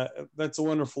 that's a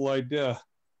wonderful idea.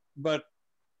 But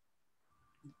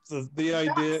the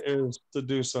idea is to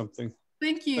do something.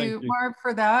 Thank you, Marv,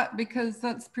 for that, because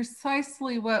that's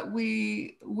precisely what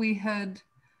we had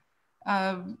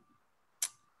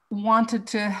wanted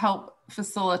to help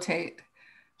facilitate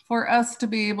for us to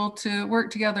be able to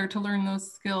work together to learn those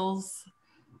skills.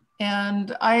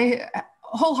 And I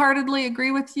wholeheartedly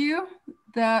agree with you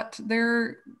that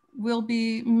there will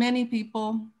be many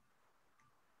people,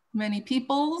 many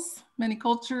peoples, many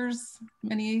cultures,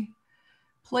 many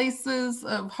places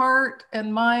of heart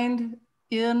and mind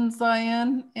in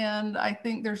Zion. And I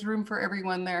think there's room for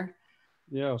everyone there.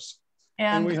 Yes.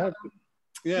 And we have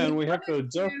to, and we have to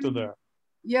adjust to that.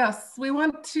 Yes, we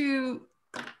want to,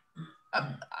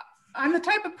 I'm the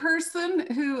type of person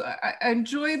who I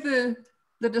enjoy the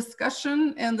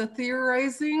discussion and the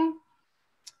theorizing,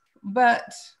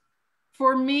 but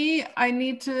for me, I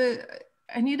need to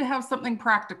have something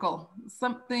practical,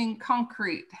 something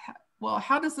concrete. Well,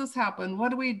 how does this happen? What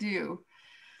do we do?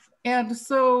 And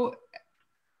so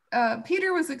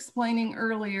Peter was explaining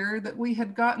earlier that we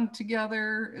had gotten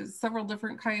together several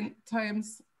different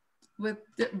times with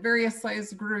various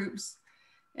size groups,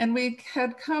 and we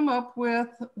had come up with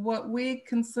what we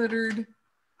considered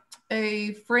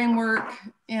a framework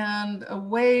and a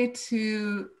way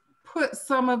to put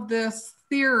some of this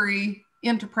theory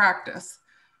into practice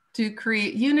to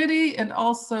create unity and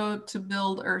also to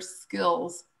build our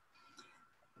skills.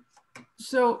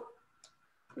 So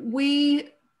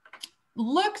we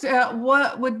looked at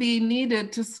what would be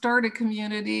needed to start a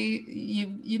community.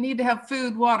 You need to have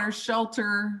food, water,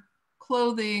 shelter,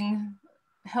 clothing,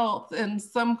 health, and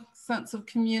some sense of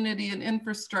community and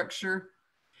infrastructure.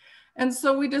 And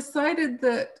so we decided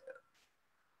that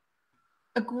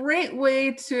a great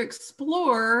way to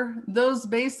explore those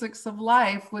basics of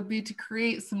life would be to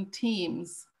create some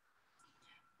teams.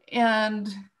 And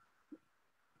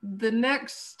the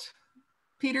next,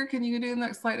 Peter, can you do the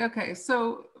next slide? Okay,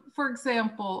 so for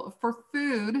example, for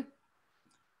food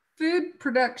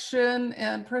production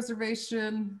and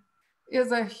preservation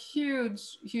is a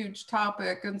huge, huge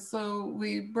topic. And so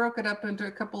we broke it up into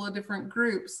a couple of different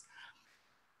groups.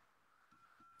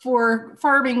 For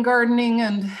farming, gardening,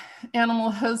 and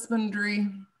animal husbandry.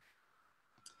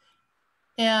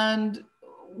 And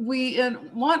we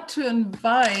want to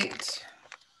invite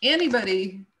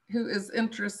anybody who is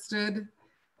interested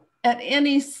at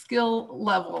any skill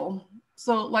level.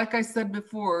 So like I said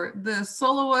before, the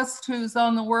soloist who's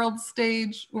on the world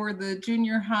stage or the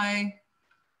junior high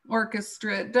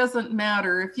orchestra, it doesn't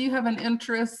matter. If you have an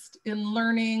interest in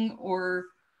learning or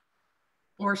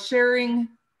sharing,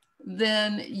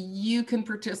 then you can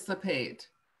participate.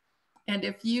 And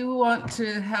if you want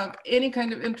to have any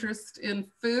kind of interest in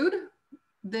food,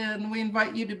 then we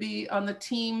invite you to be on the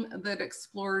team that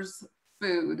explores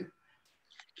food.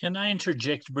 Can I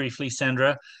interject briefly,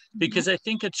 Sandra? Because I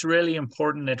think it's really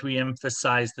important that we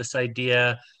emphasize this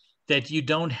idea that you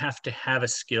don't have to have a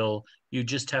skill, you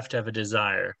just have to have a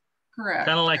desire. Correct.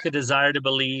 Kind of like a desire to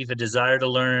believe, a desire to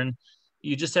learn.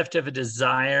 You just have to have a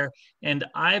desire. And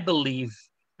I believe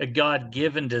a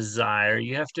God-given desire.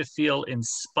 You have to feel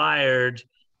inspired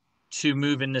to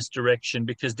move in this direction,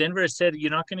 because Denver said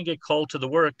you're not going to get called to the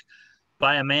work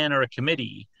by a man or a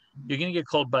committee. You're going to get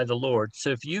called by the Lord. So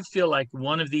if you feel like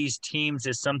one of these teams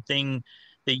is something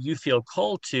that you feel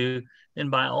called to,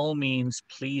 then by all means,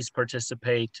 please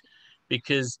participate,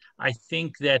 because I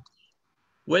think that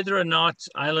whether or not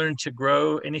I learn to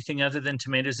grow anything other than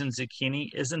tomatoes and zucchini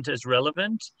isn't as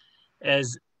relevant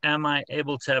as am I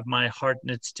able to have my heart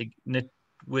knit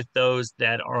with those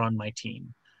that are on my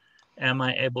team? Am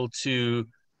I able to,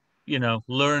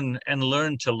 learn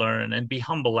to learn and be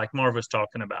humble like Marv was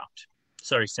talking about?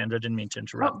 Sorry, Sandra, didn't mean to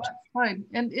interrupt. Oh, that's fine.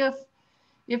 And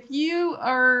if you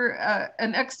are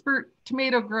an expert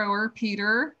tomato grower,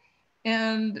 Peter,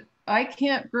 and I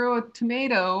can't grow a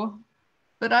tomato,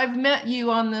 but I've met you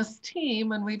on this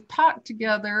team and we've talked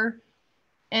together,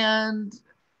 and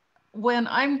when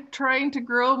I'm trying to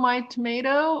grow my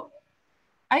tomato,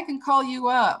 I can call you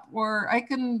up or I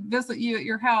can visit you at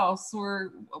your house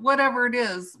or whatever it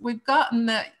is. We've gotten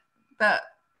that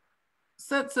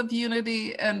sense of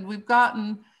unity, and we've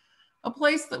gotten a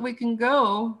place that we can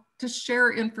go to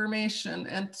share information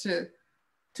and to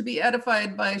be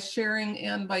edified by sharing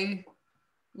and by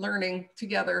learning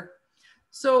together.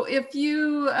 So if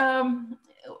you,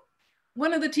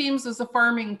 one of the teams is a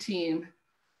farming team,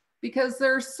 because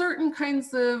there are certain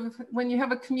kinds of, when you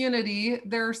have a community,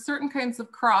 there are certain kinds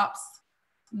of crops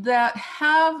that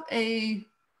have an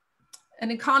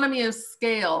economy of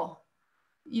scale.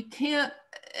 You can't,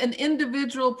 an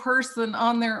individual person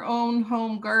on their own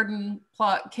home garden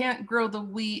plot can't grow the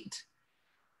wheat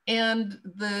and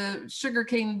the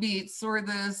sugarcane beets or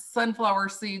the sunflower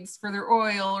seeds for their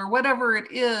oil or whatever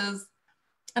it is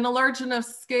in a large enough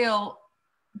scale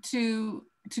to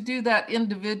do that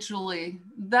individually.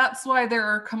 That's why there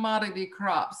are commodity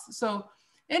crops. So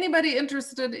anybody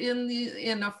interested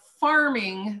in a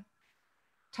farming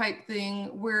type thing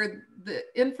where the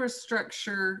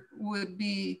infrastructure would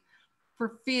be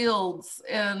for fields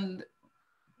and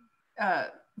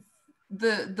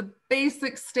the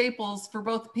basic staples for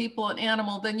both people and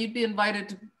animal, then you'd be invited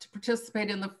to participate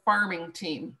in the farming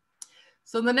team.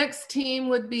 So the next team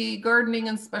would be gardening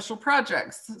and special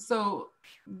projects. So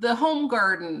the home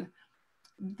garden,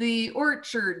 the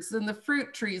orchards and the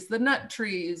fruit trees, the nut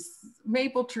trees,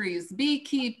 maple trees,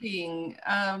 beekeeping,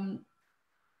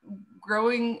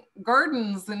 growing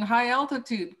gardens in high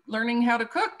altitude, learning how to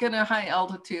cook in a high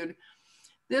altitude.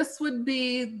 This would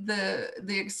be the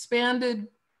expanded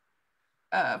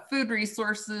food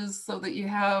resources, so that you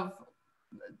have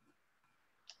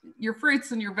your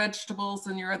fruits and your vegetables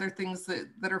and your other things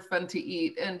that are fun to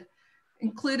eat. And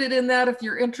included in that, if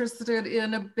you're interested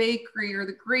in a bakery or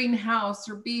the greenhouse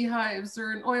or beehives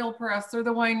or an oil press or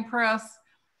the wine press,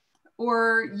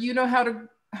 or you know how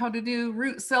to do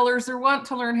root cellars or want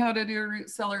to learn how to do a root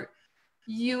cellar,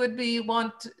 you would be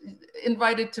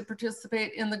invited to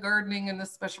participate in the gardening and the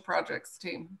special projects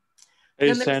team.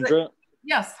 Hey, Sandra.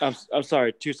 Yes. I'm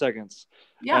sorry, 2 seconds.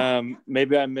 Yeah.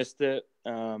 Maybe I missed it.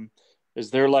 Is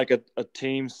there like a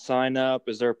team sign up?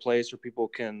 Is there a place where people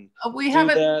can we do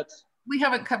haven't that? We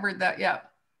haven't covered that yet.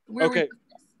 Okay.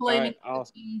 Explaining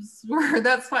the teams.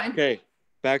 That's fine. Okay.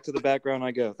 Back to the background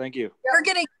I go. Thank you.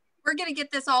 We're gonna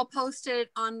get this all posted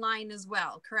online as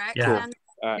well, correct? Yeah.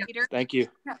 All right. Thank you.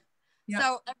 Yeah. Yeah.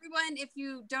 So everyone, if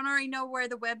you don't already know where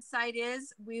the website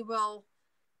is, we will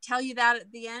tell you that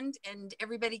at the end, and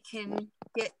everybody can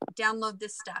download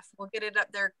this stuff. We'll get it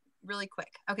up there really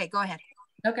quick. Okay, go ahead.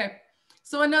 Okay.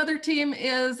 So another team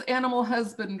is animal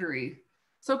husbandry.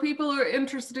 So people who are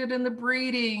interested in the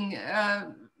breeding,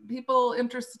 people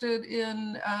interested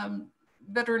in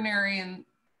veterinarian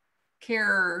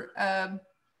care,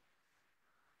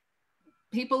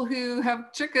 people who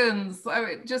have chickens,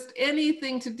 just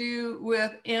anything to do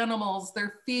with animals,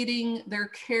 their feeding, their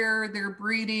care, their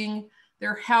breeding,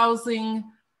 their housing.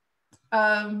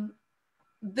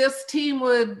 This team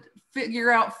would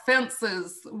figure out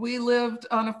fences. We lived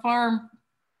on a farm,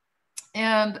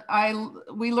 and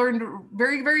we learned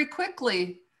very, very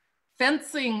quickly,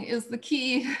 fencing is the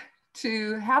key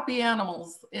to happy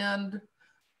animals and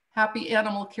happy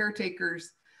animal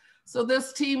caretakers. So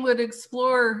this team would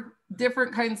explore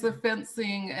different kinds of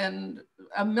fencing and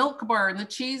a milk barn, the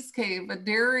cheese cave, a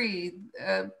dairy,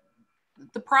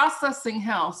 the processing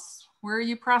house. Where are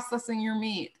you processing your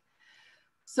meat?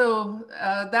 So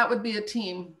that would be a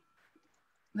team.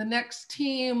 The next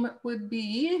team would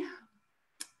be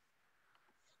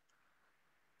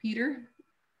Peter.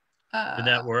 Did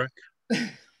that work?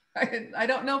 I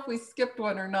don't know if we skipped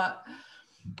one or not.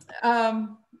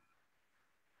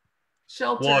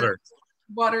 Shelter. Water.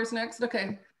 Water's next.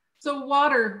 Okay. So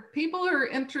water, people are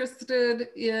interested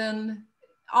in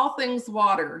all things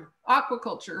water,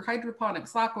 aquaculture,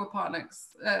 hydroponics,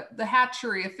 aquaponics, the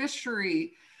hatchery, a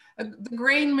fishery, the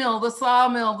grain mill, the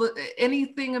sawmill,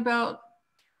 anything about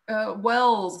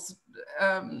wells,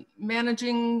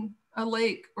 managing a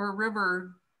lake or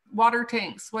river, water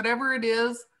tanks, whatever it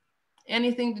is,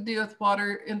 anything to do with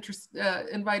water,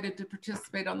 invited to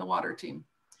participate on the water team.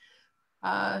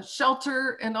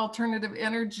 Shelter and alternative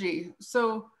energy.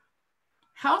 So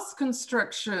house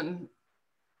construction,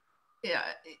 yeah,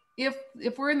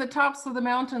 if we're in the tops of the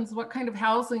mountains, what kind of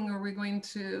housing are we going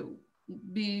to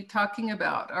be talking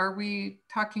about? Are we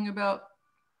talking about,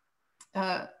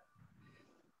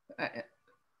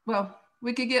 well,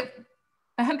 we could get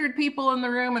 100 people in the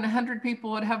room and 100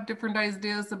 people would have different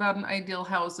ideas about an ideal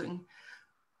housing.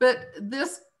 But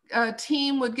this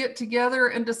team would get together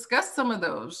and discuss some of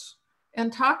those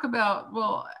and talk about,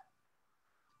 well,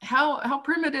 how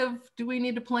primitive do we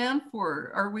need to plan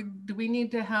for? Do we need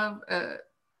to have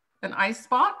an ice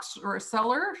box or a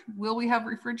cellar? Will we have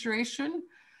refrigeration?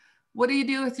 What do you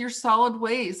do with your solid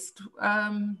waste?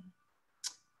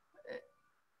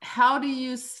 How do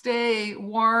you stay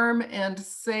warm and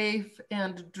safe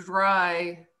and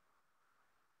dry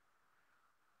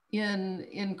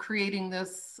in creating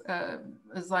this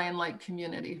Zion-like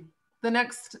community? The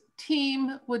next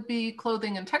team would be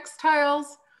clothing and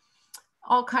textiles,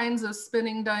 all kinds of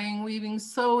spinning, dyeing, weaving,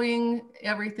 sewing,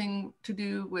 everything to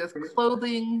do with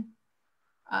clothing,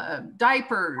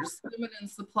 diapers, feminine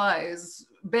supplies,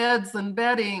 beds and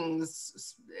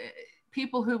beddings,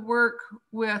 people who work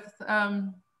with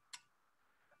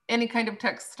any kind of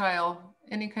textile,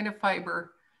 any kind of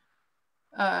fiber.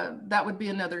 That would be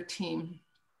another team.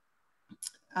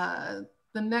 The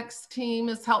next team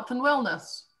is health and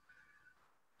wellness.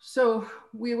 So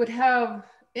we would have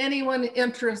anyone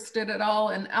interested at all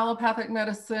in allopathic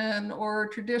medicine or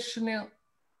traditional,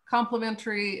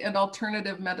 complementary, and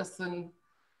alternative medicine.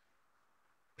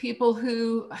 People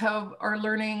who are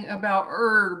learning about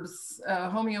herbs,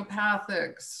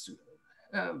 homeopathics,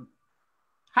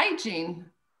 hygiene.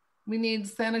 We need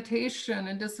sanitation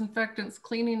and disinfectants,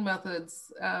 cleaning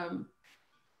methods.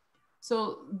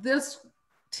 So this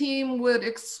team would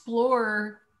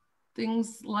explore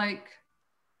things like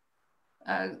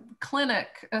a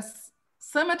clinic, a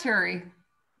cemetery,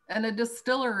 and a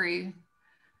distillery.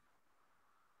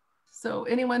 So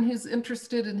anyone who's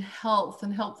interested in health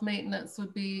and health maintenance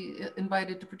would be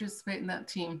invited to participate in that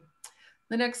team.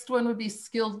 The next one would be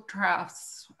skilled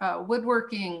crafts,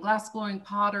 woodworking, glassblowing,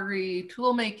 pottery,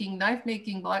 tool making, knife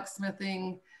making,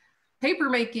 blacksmithing, paper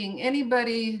making.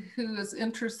 Anybody who is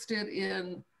interested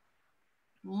in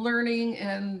learning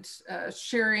and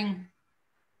sharing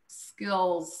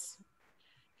skills.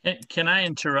 Can I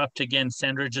interrupt again,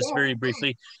 Sandra, just very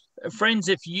briefly? Friends,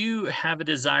 if you have a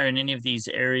desire in any of these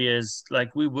areas,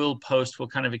 like we will post, we'll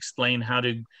kind of explain how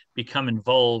to become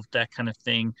involved, that kind of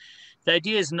thing. The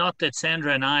idea is not that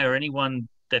Sandra and I or anyone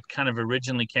that kind of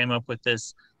originally came up with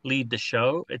this lead the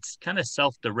show. It's kind of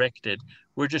self-directed.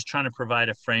 We're just trying to provide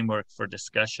a framework for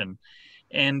discussion.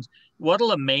 And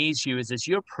what'll amaze you is as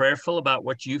you're prayerful about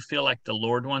what you feel like the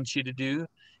Lord wants you to do,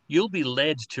 you'll be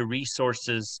led to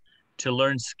resources to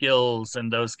learn skills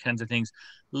and those kinds of things.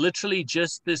 Literally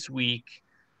just this week,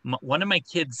 one of my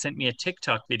kids sent me a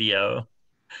TikTok video,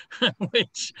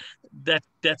 which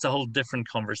that's a whole different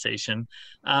conversation,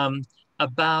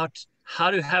 about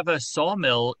how to have a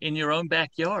sawmill in your own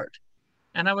backyard.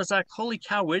 And I was like, holy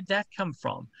cow, where'd that come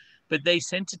from? But they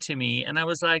sent it to me and I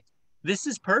was like, this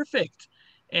is perfect.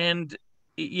 And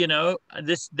you know,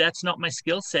 that's not my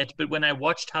skill set. But when I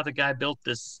watched how the guy built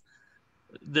this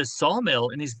sawmill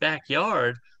in his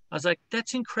backyard, I was like,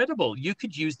 that's incredible. You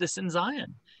could use this in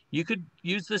Zion. You could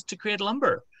use this to create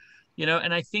lumber, you know.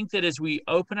 And I think that as we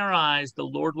open our eyes, the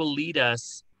Lord will lead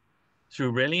us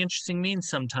through really interesting means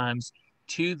sometimes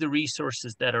to the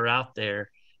resources that are out there,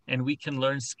 and we can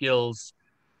learn skills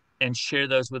and share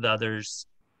those with others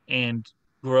and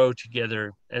grow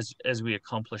together as we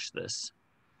accomplish this.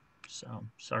 So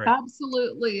sorry.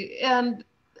 Absolutely. And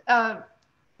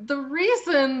the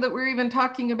reason that we're even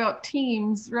talking about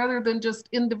teams rather than just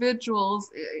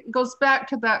individuals, it goes back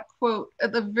to that quote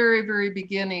at the very, very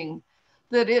beginning,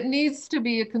 that it needs to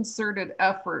be a concerted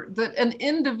effort, that an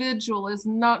individual is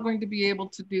not going to be able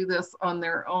to do this on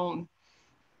their own.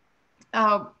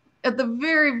 At the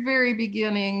very, very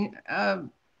beginning,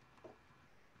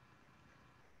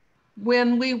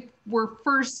 when we were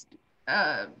first,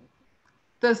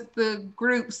 the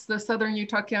groups, the Southern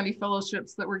Utah County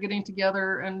Fellowships that were getting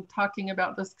together and talking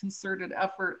about this concerted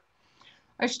effort,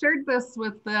 I shared this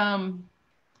with them.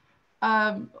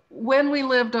 When we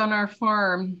lived on our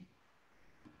farm,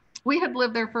 we had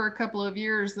lived there for a couple of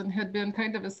years and had been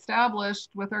kind of established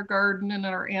with our garden and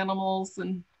our animals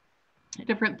and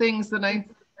different things. And I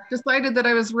decided that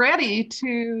I was ready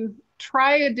to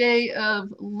try a day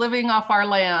of living off our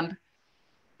land.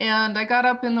 And I got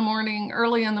up in the morning,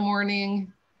 early in the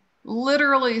morning,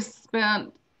 literally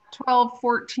spent 12,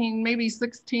 14, maybe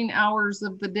 16 hours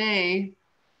of the day.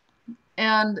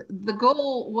 And the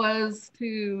goal was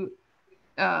to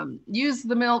use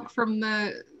the milk from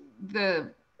the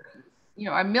you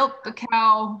know, I milked the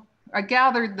cow, I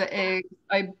gathered the eggs,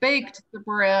 I baked the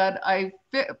bread, I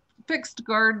fixed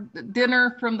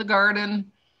dinner from the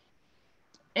garden.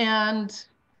 And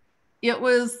it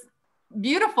was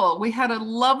beautiful. We had a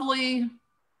lovely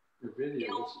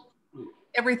meal.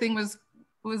 Everything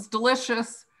was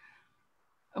delicious,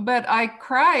 but I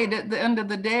cried at the end of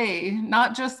the day,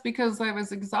 not just because I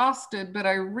was exhausted, but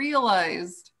I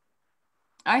realized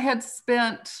I had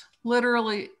spent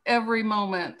literally every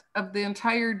moment of the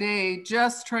entire day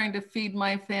just trying to feed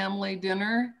my family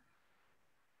dinner.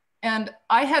 And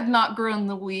I had not grown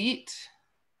the wheat.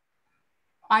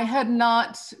 I had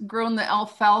not grown the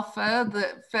alfalfa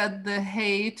that fed the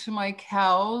hay to my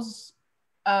cows.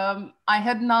 I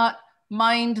had not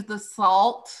mined the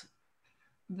salt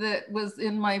that was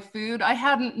in my food. I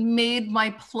hadn't made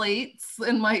my plates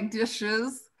and my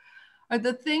dishes.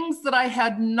 The things that I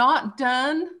had not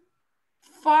done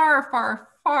far, far,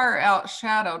 far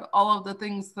outshadowed all of the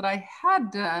things that I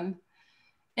had done.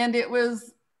 And it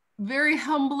was very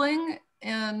humbling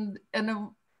and a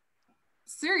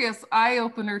serious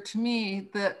eye-opener to me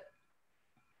that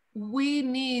we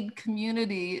need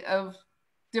community of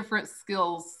different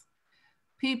skills,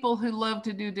 people who love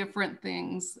to do different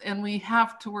things, and we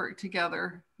have to work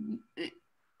together.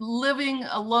 Living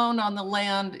alone on the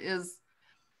land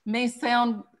may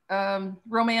sound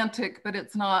romantic, but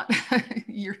it's not.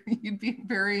 You'd be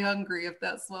very hungry if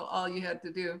that's all you had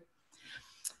to do.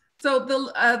 So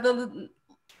the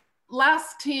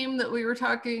last team that we were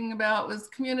talking about was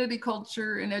community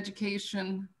culture and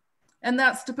education. And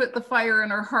that's to put the fire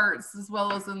in our hearts as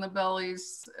well as in the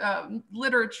bellies.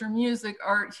 Literature, music,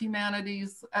 art,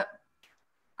 humanities,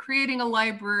 creating a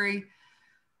library,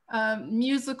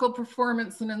 musical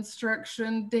performance and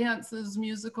instruction, dances,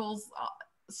 musicals,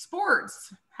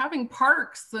 sports, having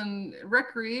parks and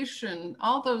recreation,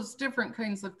 all those different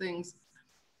kinds of things.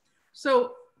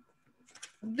 So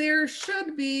there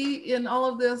should be in all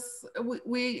of this,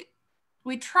 we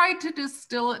tried to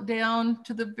distill it down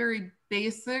to the very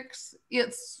basics.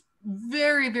 It's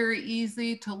very, very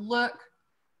easy to look.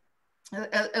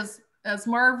 As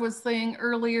Marv was saying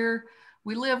earlier,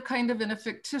 we live kind of in a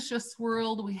fictitious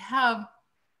world. We have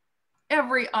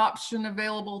every option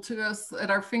available to us at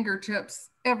our fingertips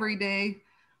every day.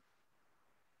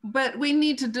 But we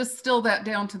need to distill that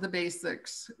down to the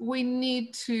basics. We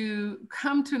need to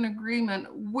come to an agreement.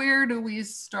 Where do we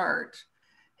start?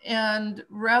 And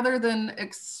rather than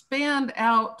expand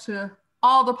out to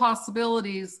all the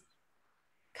possibilities,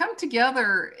 come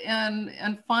together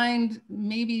and find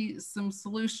maybe some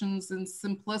solutions in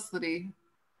simplicity.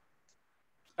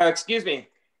 Excuse me.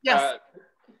 Yes.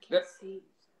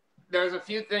 There's a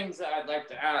few things that I'd like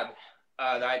to add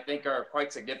that I think are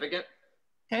quite significant.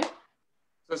 Okay.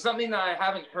 So something that I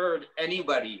haven't heard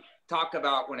anybody talk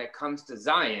about when it comes to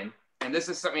Zion, and this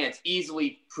is something that's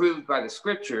easily proved by the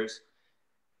scriptures,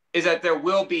 is that there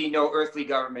will be no earthly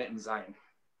government in Zion,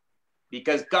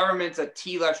 because government's a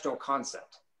telestial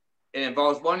concept. It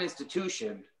involves one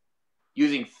institution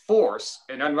using force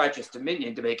and unrighteous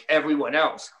dominion to make everyone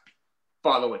else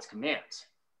follow its commands.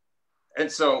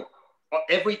 And so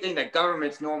everything that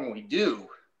governments normally do,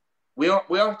 we'll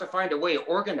have to find a way to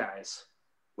organize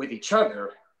with each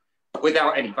other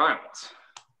without any violence.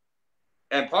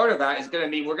 And part of that is going to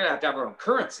mean we're going to have our own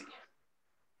currency,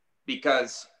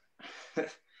 because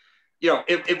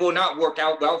it will not work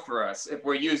out well for us if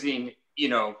we're using,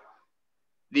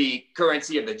 the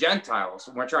currency of the Gentiles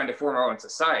when we're trying to form our own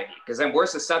society, because then we're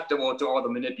susceptible to all the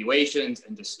manipulations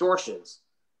and distortions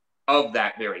of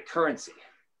that very currency.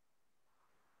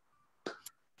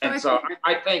 And so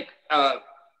I think,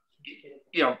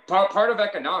 part of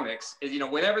economics is,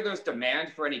 whenever there's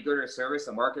demand for any good or service,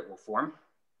 the market will form.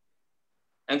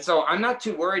 And so I'm not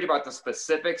too worried about the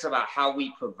specifics about how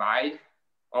we provide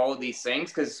all of these things,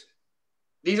 because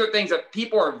these are things that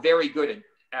people are very good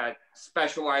at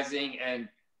specializing and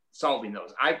solving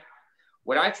those.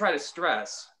 What I try to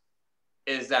stress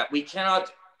is that we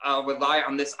cannot rely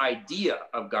on this idea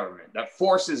of government, that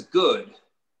force is good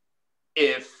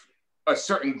if a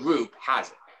certain group has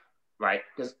it, right?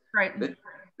 Because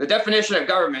the definition of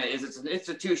government is it's an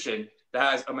institution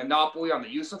that has a monopoly on the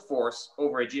use of force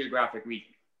over a geographic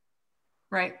region.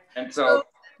 Right. And so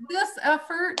this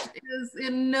effort is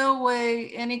in no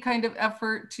way any kind of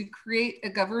effort to create a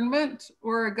government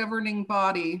or a governing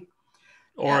body.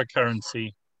 Or a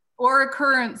currency. Or a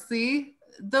currency.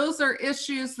 Those are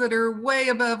issues that are way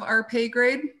above our pay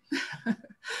grade.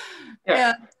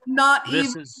 And not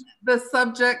even the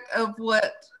subject of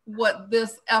what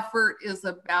this effort is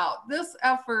about. This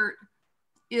effort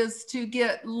is to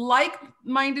get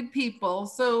like-minded people.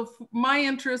 So my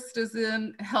interest is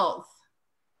in health.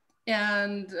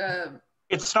 And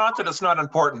it's not that it's not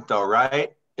important though,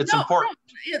 right? It's important.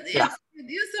 It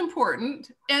is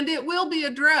important, and it will be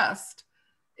addressed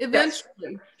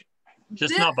eventually.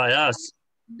 Just not by us.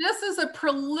 This is a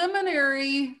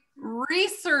preliminary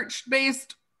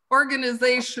research-based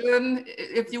organization,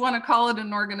 if you want to call it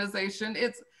an organization.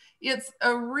 It's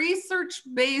a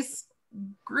research-based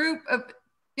group of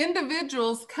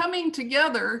individuals coming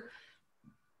together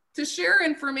to share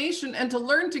information and to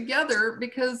learn together,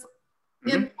 because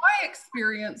in my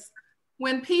experience,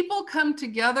 when people come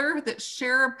together that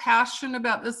share a passion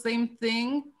about the same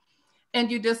thing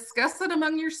and you discuss it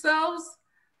among yourselves,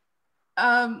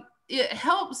 it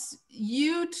helps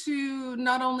you to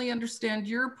not only understand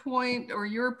your point or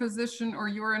your position or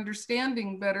your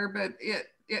understanding better, but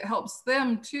it helps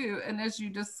them too. And as you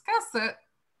discuss it,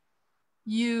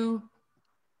 you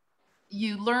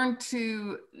learn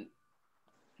to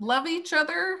love each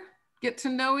other, get to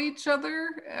know each other.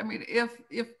 I mean, if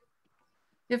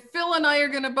Phil and I are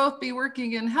going to both be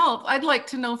working in health, I'd like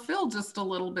to know Phil just a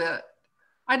little bit.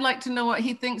 I'd like to know what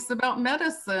he thinks about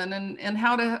medicine and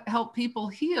how to help people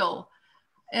heal.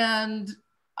 And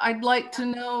I'd like to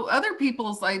know other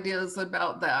people's ideas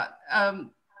about that.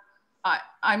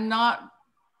 I'm not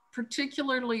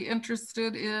particularly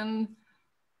interested in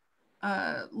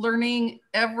learning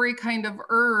every kind of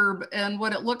herb and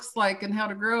what it looks like and how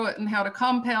to grow it and how to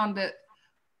compound it.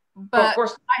 But well, of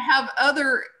course, I have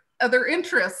other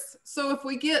interests. So if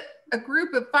we get a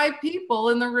group of 5 people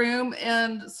in the room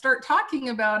and start talking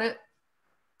about it,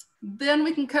 then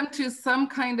we can come to some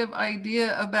kind of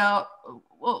idea about,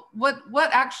 well, what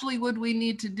actually would we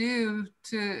need to do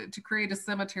to create a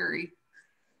cemetery?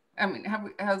 I mean,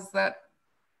 has that,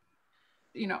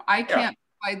 you know, I can't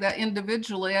provide that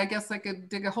individually. I guess I could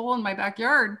dig a hole in my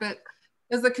backyard, but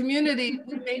as a community,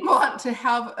 we may want to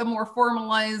have a more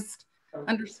formalized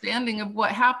understanding of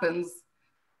what happens.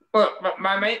 Well,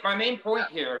 my main point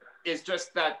here is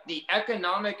just that the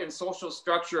economic and social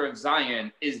structure of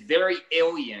Zion is very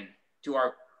alien to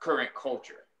our current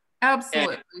culture.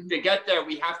 Absolutely. And to get there,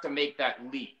 we have to make that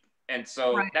leap. And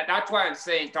so right. That's why I'm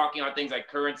saying, talking about things like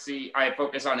currency, I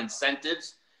focus on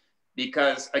incentives,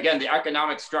 because again, the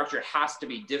economic structure has to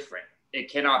be different. It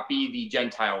cannot be the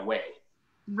Gentile way.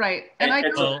 Right. And I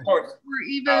don't think we're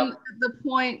even at the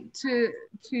point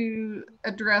to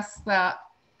address that.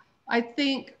 I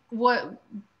think what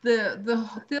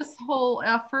this whole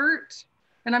effort,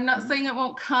 and I'm not saying it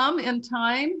won't come in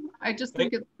time, I just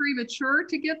think it's premature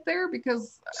to get there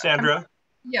because Sandra.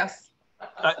 Yes.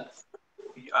 I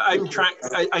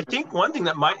think one thing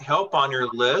that might help on your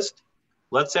list,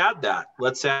 let's add that.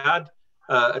 Let's add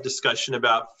a discussion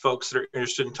about folks that are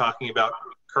interested in talking about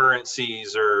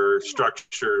currencies or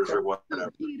structures or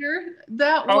whatever. Peter,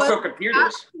 that was also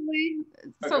computers. Actually,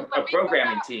 a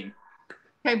programming team.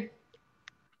 Okay.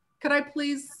 Could I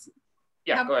please?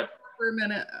 Yeah, go ahead. For a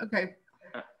minute. Okay.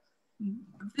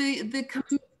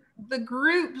 The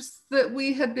groups that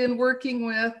we had been working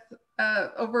with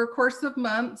over a course of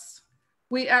months,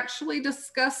 we actually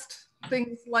discussed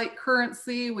things like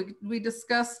currency. We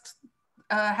discussed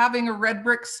having a red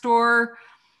brick store.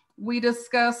 We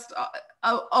discussed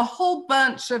a whole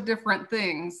bunch of different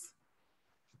things.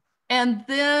 And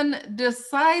then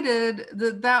decided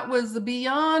that that was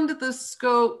beyond the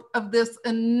scope of this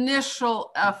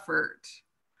initial effort.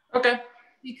 Okay.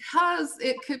 Because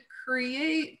it could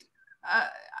create,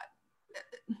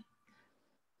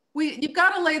 you've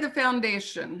got to lay the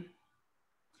foundation.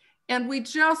 And we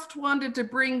just wanted to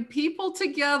bring people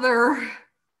together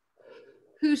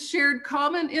who shared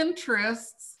common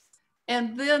interests,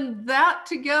 and then that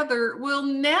together will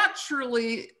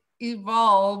naturally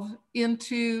evolve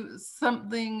into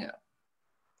something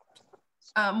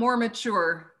more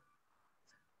mature.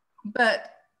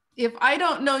 But if I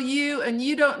don't know you and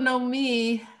you don't know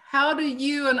me, how do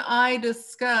you and I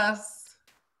discuss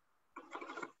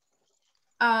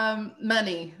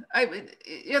money?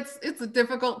 It's a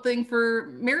difficult thing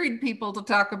for married people to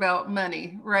talk about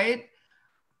money, right?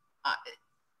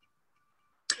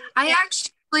 I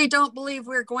actually don't believe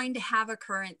we're going to have a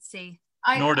currency.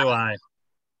 Nor do I.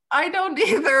 I don't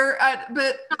either,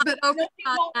 but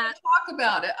people talk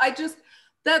about it.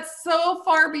 That's so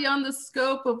far beyond the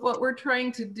scope of what we're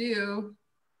trying to do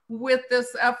with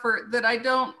this effort that I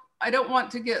don't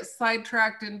want to get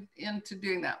sidetracked into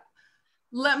doing that.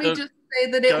 Let me just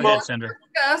say that it was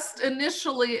discussed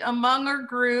initially among our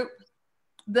group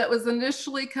that was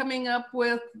initially coming up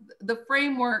with the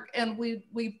framework, and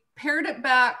we pared it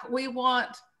back. We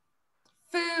want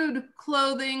food,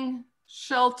 clothing,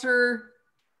 shelter,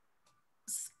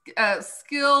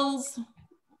 skills,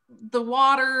 the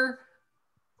water,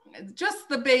 just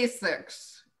the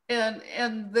basics, and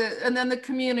then the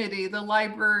community, the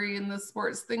library and the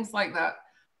sports, things like that.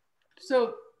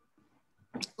 So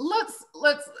let's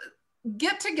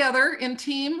get together in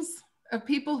teams of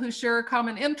people who share a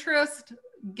common interest,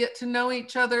 get to know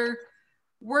each other,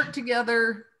 work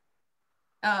together,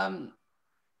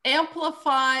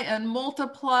 amplify and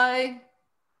multiply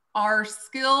our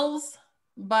skills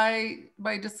by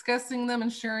discussing them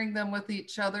and sharing them with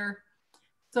each other.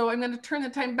 So I'm going to turn the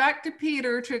time back to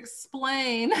Peter to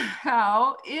explain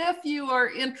how, if you are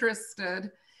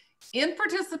interested in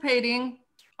participating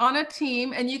on a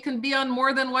team, and you can be on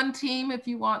more than one team if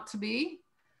you want to be,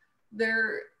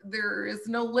 there is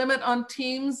no limit on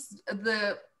teams.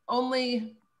 The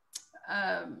only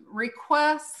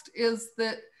request is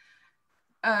that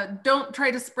don't try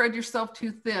to spread yourself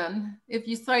too thin. If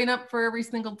you sign up for every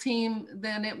single team,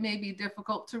 then it may be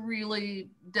difficult to really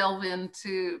delve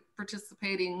into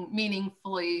participating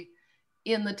meaningfully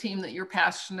in the team that you're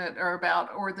passionate about,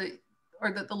 or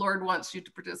that the Lord wants you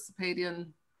to participate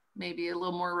in maybe a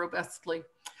little more robustly.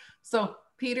 So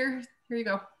Peter, here you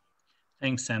go.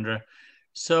 Thanks, Sandra.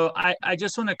 So I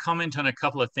just want to comment on a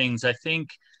couple of things. I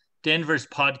think Denver's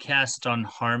podcast on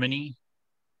harmony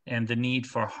and the need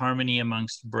for harmony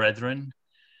amongst brethren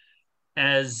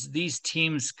as these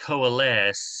teams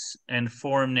coalesce and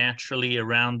form naturally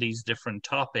around these different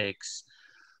topics,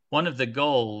 one of the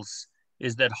goals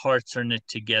is that hearts are knit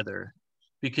together.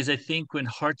 Because I think when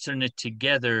hearts are knit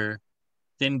together,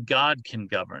 then God can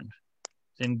govern.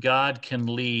 Then God can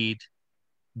lead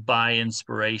by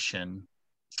inspiration,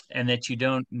 and that you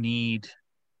don't need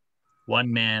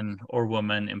one man or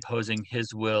woman imposing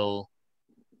his will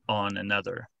on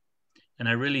another. And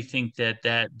I really think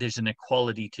that there's an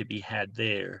equality to be had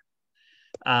there.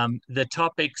 The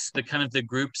topics, the kind of the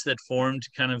groups that formed,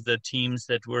 kind of the teams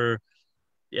that were,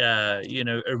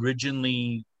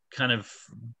 originally kind of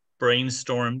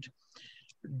brainstormed,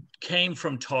 came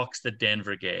from talks that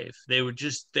Denver gave.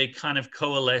 They kind of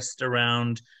coalesced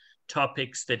around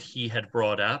topics that he had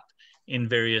brought up in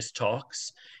various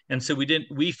talks. And so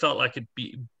we felt like it'd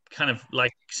be kind of,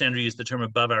 like Sandra used the term,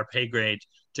 above our pay grade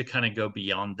to kind of go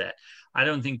beyond that. I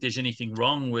don't think there's anything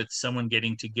wrong with someone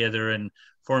getting together and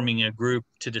forming a group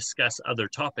to discuss other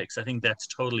topics. I think that's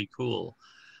totally cool.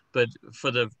 But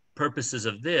for the purposes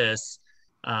of this,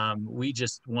 we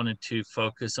just wanted to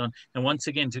focus on, and once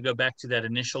again, to go back to that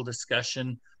initial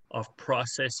discussion of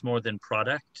process more than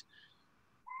product,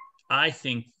 I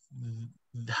think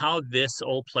how this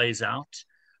all plays out,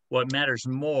 what matters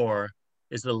more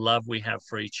is the love we have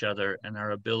for each other and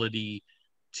our ability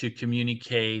to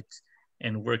communicate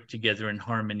and work together in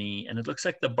harmony. And it looks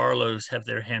like the Barlows have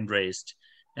their hand raised,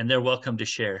 and they're welcome to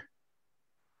share.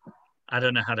 I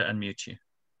don't know how to unmute you.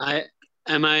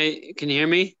 Can you hear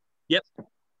me? Yep.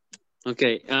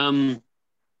 Okay.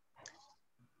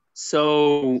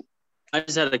 So I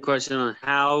just had a question on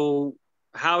how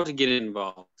to get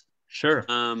involved. Sure.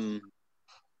 How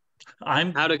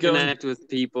to connect with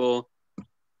people.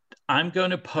 I'm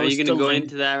going to post. Are you going to go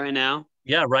into that right now?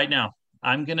 Yeah, right now.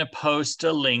 I'm going to post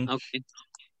a link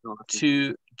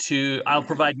to I'll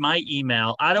provide my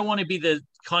email. I don't want to be the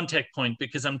contact point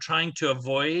because I'm trying to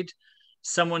avoid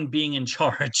someone being in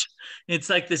charge. It's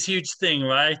like this huge thing,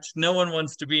 right? No one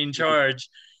wants to be in charge.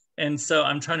 And so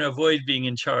I'm trying to avoid being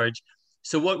in charge.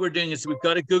 So what we're doing is we've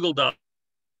got a Google Doc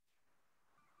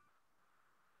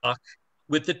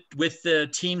with the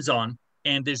teams on,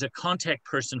 and there's a contact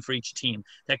person for each team.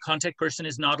 That contact person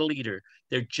is not a leader.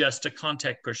 They're just a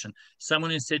contact person.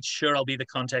 Someone who said, sure, I'll be the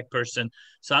contact person.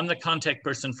 So I'm the contact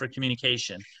person for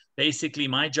communication. Basically,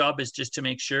 my job is just to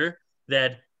make sure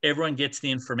that everyone gets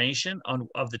the information on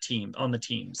the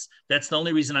teams. That's the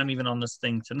only reason I'm even on this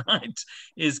thing tonight,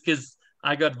 is because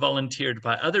I got volunteered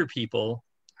by other people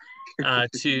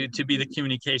to be the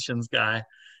communications guy.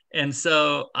 And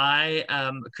so I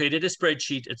created a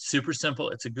spreadsheet. It's super simple.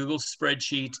 It's a Google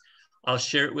spreadsheet. I'll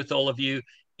share it with all of you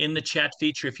in the chat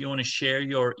feature. If you want to share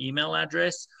your email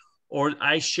address, or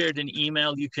I shared an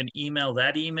email, you can email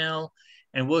that email,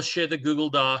 and we'll share the Google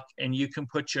Doc, and you can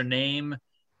put your name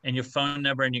and your phone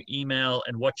number and your email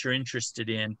and what you're interested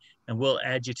in, and we'll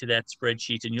add you to that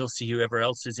spreadsheet, and you'll see whoever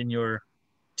else is in your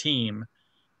team.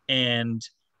 And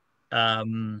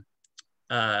then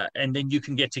you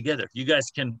can get together. You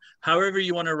guys can, however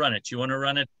you want to run it. You want to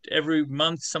run it every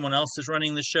month, someone else is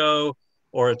running the show,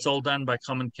 or it's all done by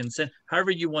common consent. However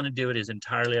you want to do it is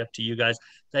entirely up to you guys.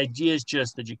 The idea is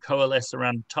just that you coalesce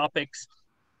around topics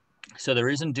so there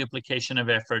isn't duplication of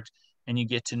effort, and you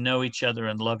get to know each other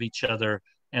and love each other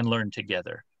and learn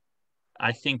together.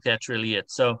 I think that's really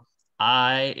it. So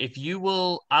I'll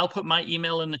put my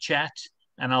email in the chat,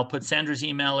 and I'll put Sandra's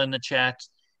email in the chat,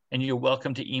 and you're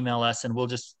welcome to email us, and we'll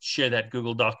just share that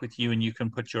Google Doc with you, and you can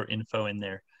put your info in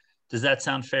there. Does that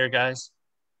sound fair, guys?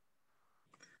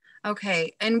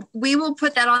 Okay, and we will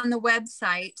put that on the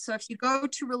website. So if you go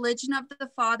to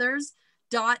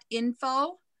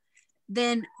religionofthefathers.info,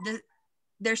 then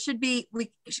there should be,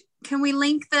 can we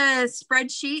link the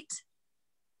spreadsheet?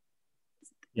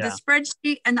 Yeah. The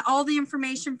spreadsheet and all the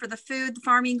information for the food, the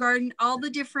farming garden, all the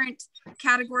different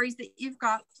categories that you've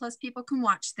got, plus people can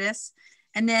watch this.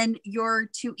 And then your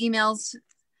 2 emails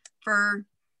for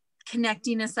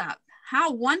connecting us up.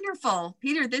 How wonderful.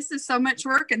 Peter, this is so much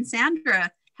work. And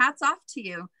Sandra, hats off to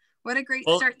you. What a great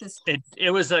start this.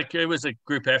 It was a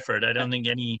group effort. I don't think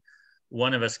any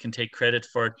one of us can take credit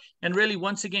for it. And really,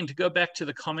 once again, to go back to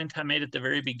the comment I made at the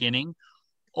very beginning,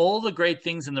 all the great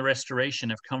things in the restoration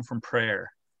have come from prayer.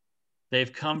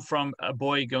 They've come from a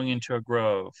boy going into a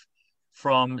grove,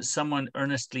 from someone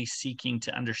earnestly seeking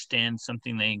to understand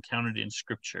something they encountered in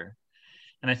Scripture.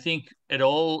 And I think it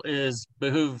all is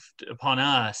behooved upon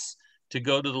us to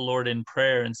go to the Lord in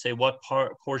prayer and say, what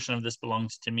portion of this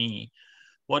belongs to me?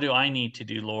 What do I need to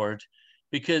do, Lord?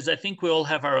 Because I think we all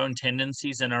have our own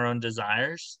tendencies and our own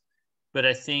desires. But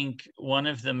I think one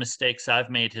of the mistakes I've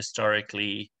made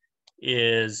historically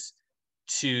is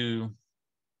to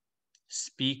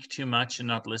speak too much and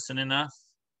not listen enough,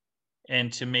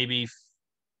 and to maybe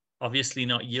obviously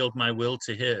not yield my will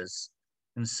to his.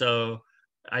 And so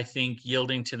I think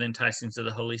yielding to the enticings of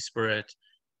the Holy Spirit,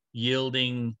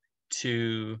 yielding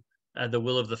to the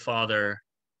will of the Father,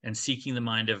 and seeking the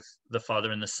mind of the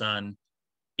Father and the Son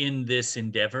in this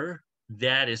endeavor,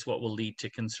 that is what will lead to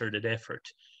concerted effort.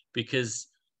 Because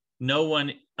no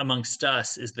one amongst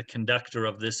us is the conductor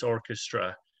of this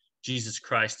orchestra. Jesus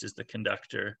Christ is the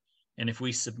conductor. And if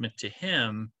we submit to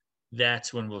him,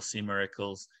 that's when we'll see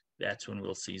miracles. That's when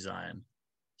we'll see Zion.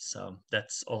 So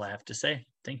that's all I have to say.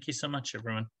 Thank you so much,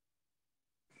 everyone.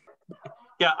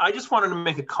 Yeah, I just wanted to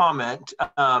make a comment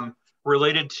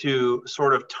related to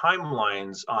sort of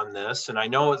timelines on this. And I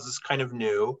know this is kind of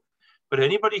new, but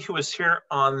anybody who was here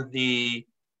on the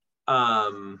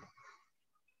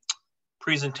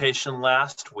presentation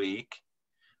last week,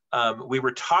 we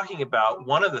were talking about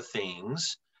one of the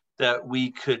things that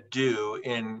we could do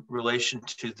in relation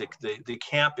to the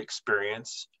camp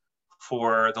experience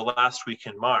for the last week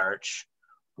in March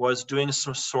was doing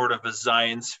some sort of a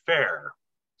Zion's Fair.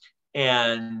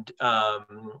 And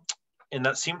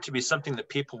that seemed to be something that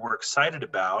people were excited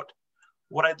about.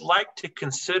 What I'd like to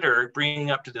consider bringing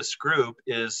up to this group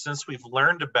is, since we've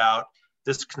learned about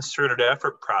this concerted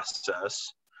effort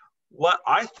process, what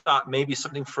I thought may be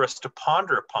something for us to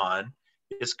ponder upon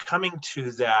is coming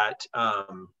to that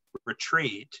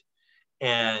retreat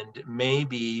and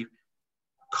maybe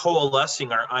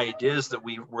coalescing our ideas that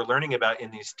we were learning about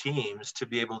in these teams to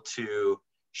be able to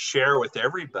share with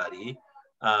everybody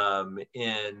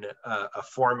in a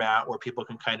format where people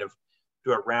can kind of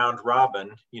do a round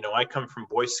robin. You know, I come from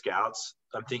Boy Scouts.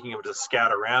 I'm thinking of it as a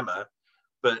Scoutorama,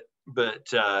 but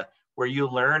where you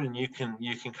learn and you can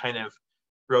kind of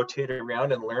rotate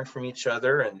around and learn from each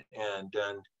other, and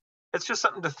it's just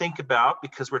something to think about,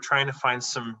 because we're trying to find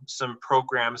some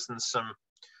programs and some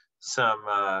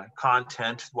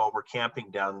content while we're camping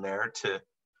down there to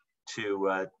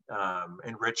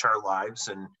enrich our lives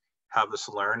and have us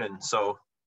learn. And so,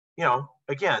 you know,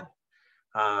 again,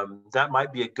 that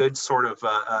might be a good sort of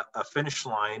a finish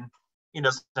line. It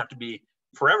doesn't have to be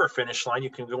forever finish line. You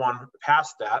can go on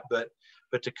past that, but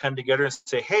to come together and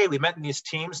say, hey, we met in these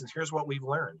teams and here's what we've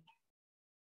learned.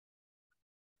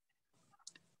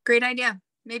 Great idea.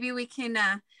 Maybe we can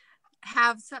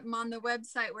have something on the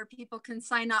website where people can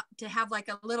sign up to have like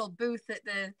a little booth at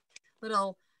the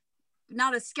little,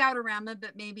 not a Scoutorama,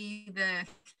 but maybe the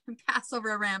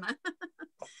Passover-orama.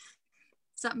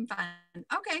 Something fun.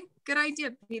 Okay, good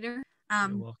idea, Peter.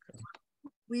 You're welcome.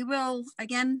 We will,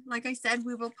 again, like I said,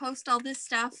 we will post all this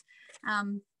stuff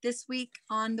this week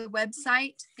on the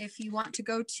website. If you want to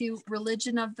go to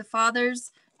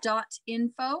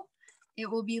religionofthefathers.info,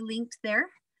 it will be linked there.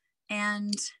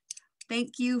 And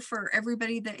thank you for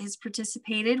everybody that has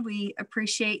participated. We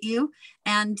appreciate you.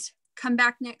 And come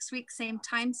back next week, same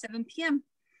time, 7 p.m.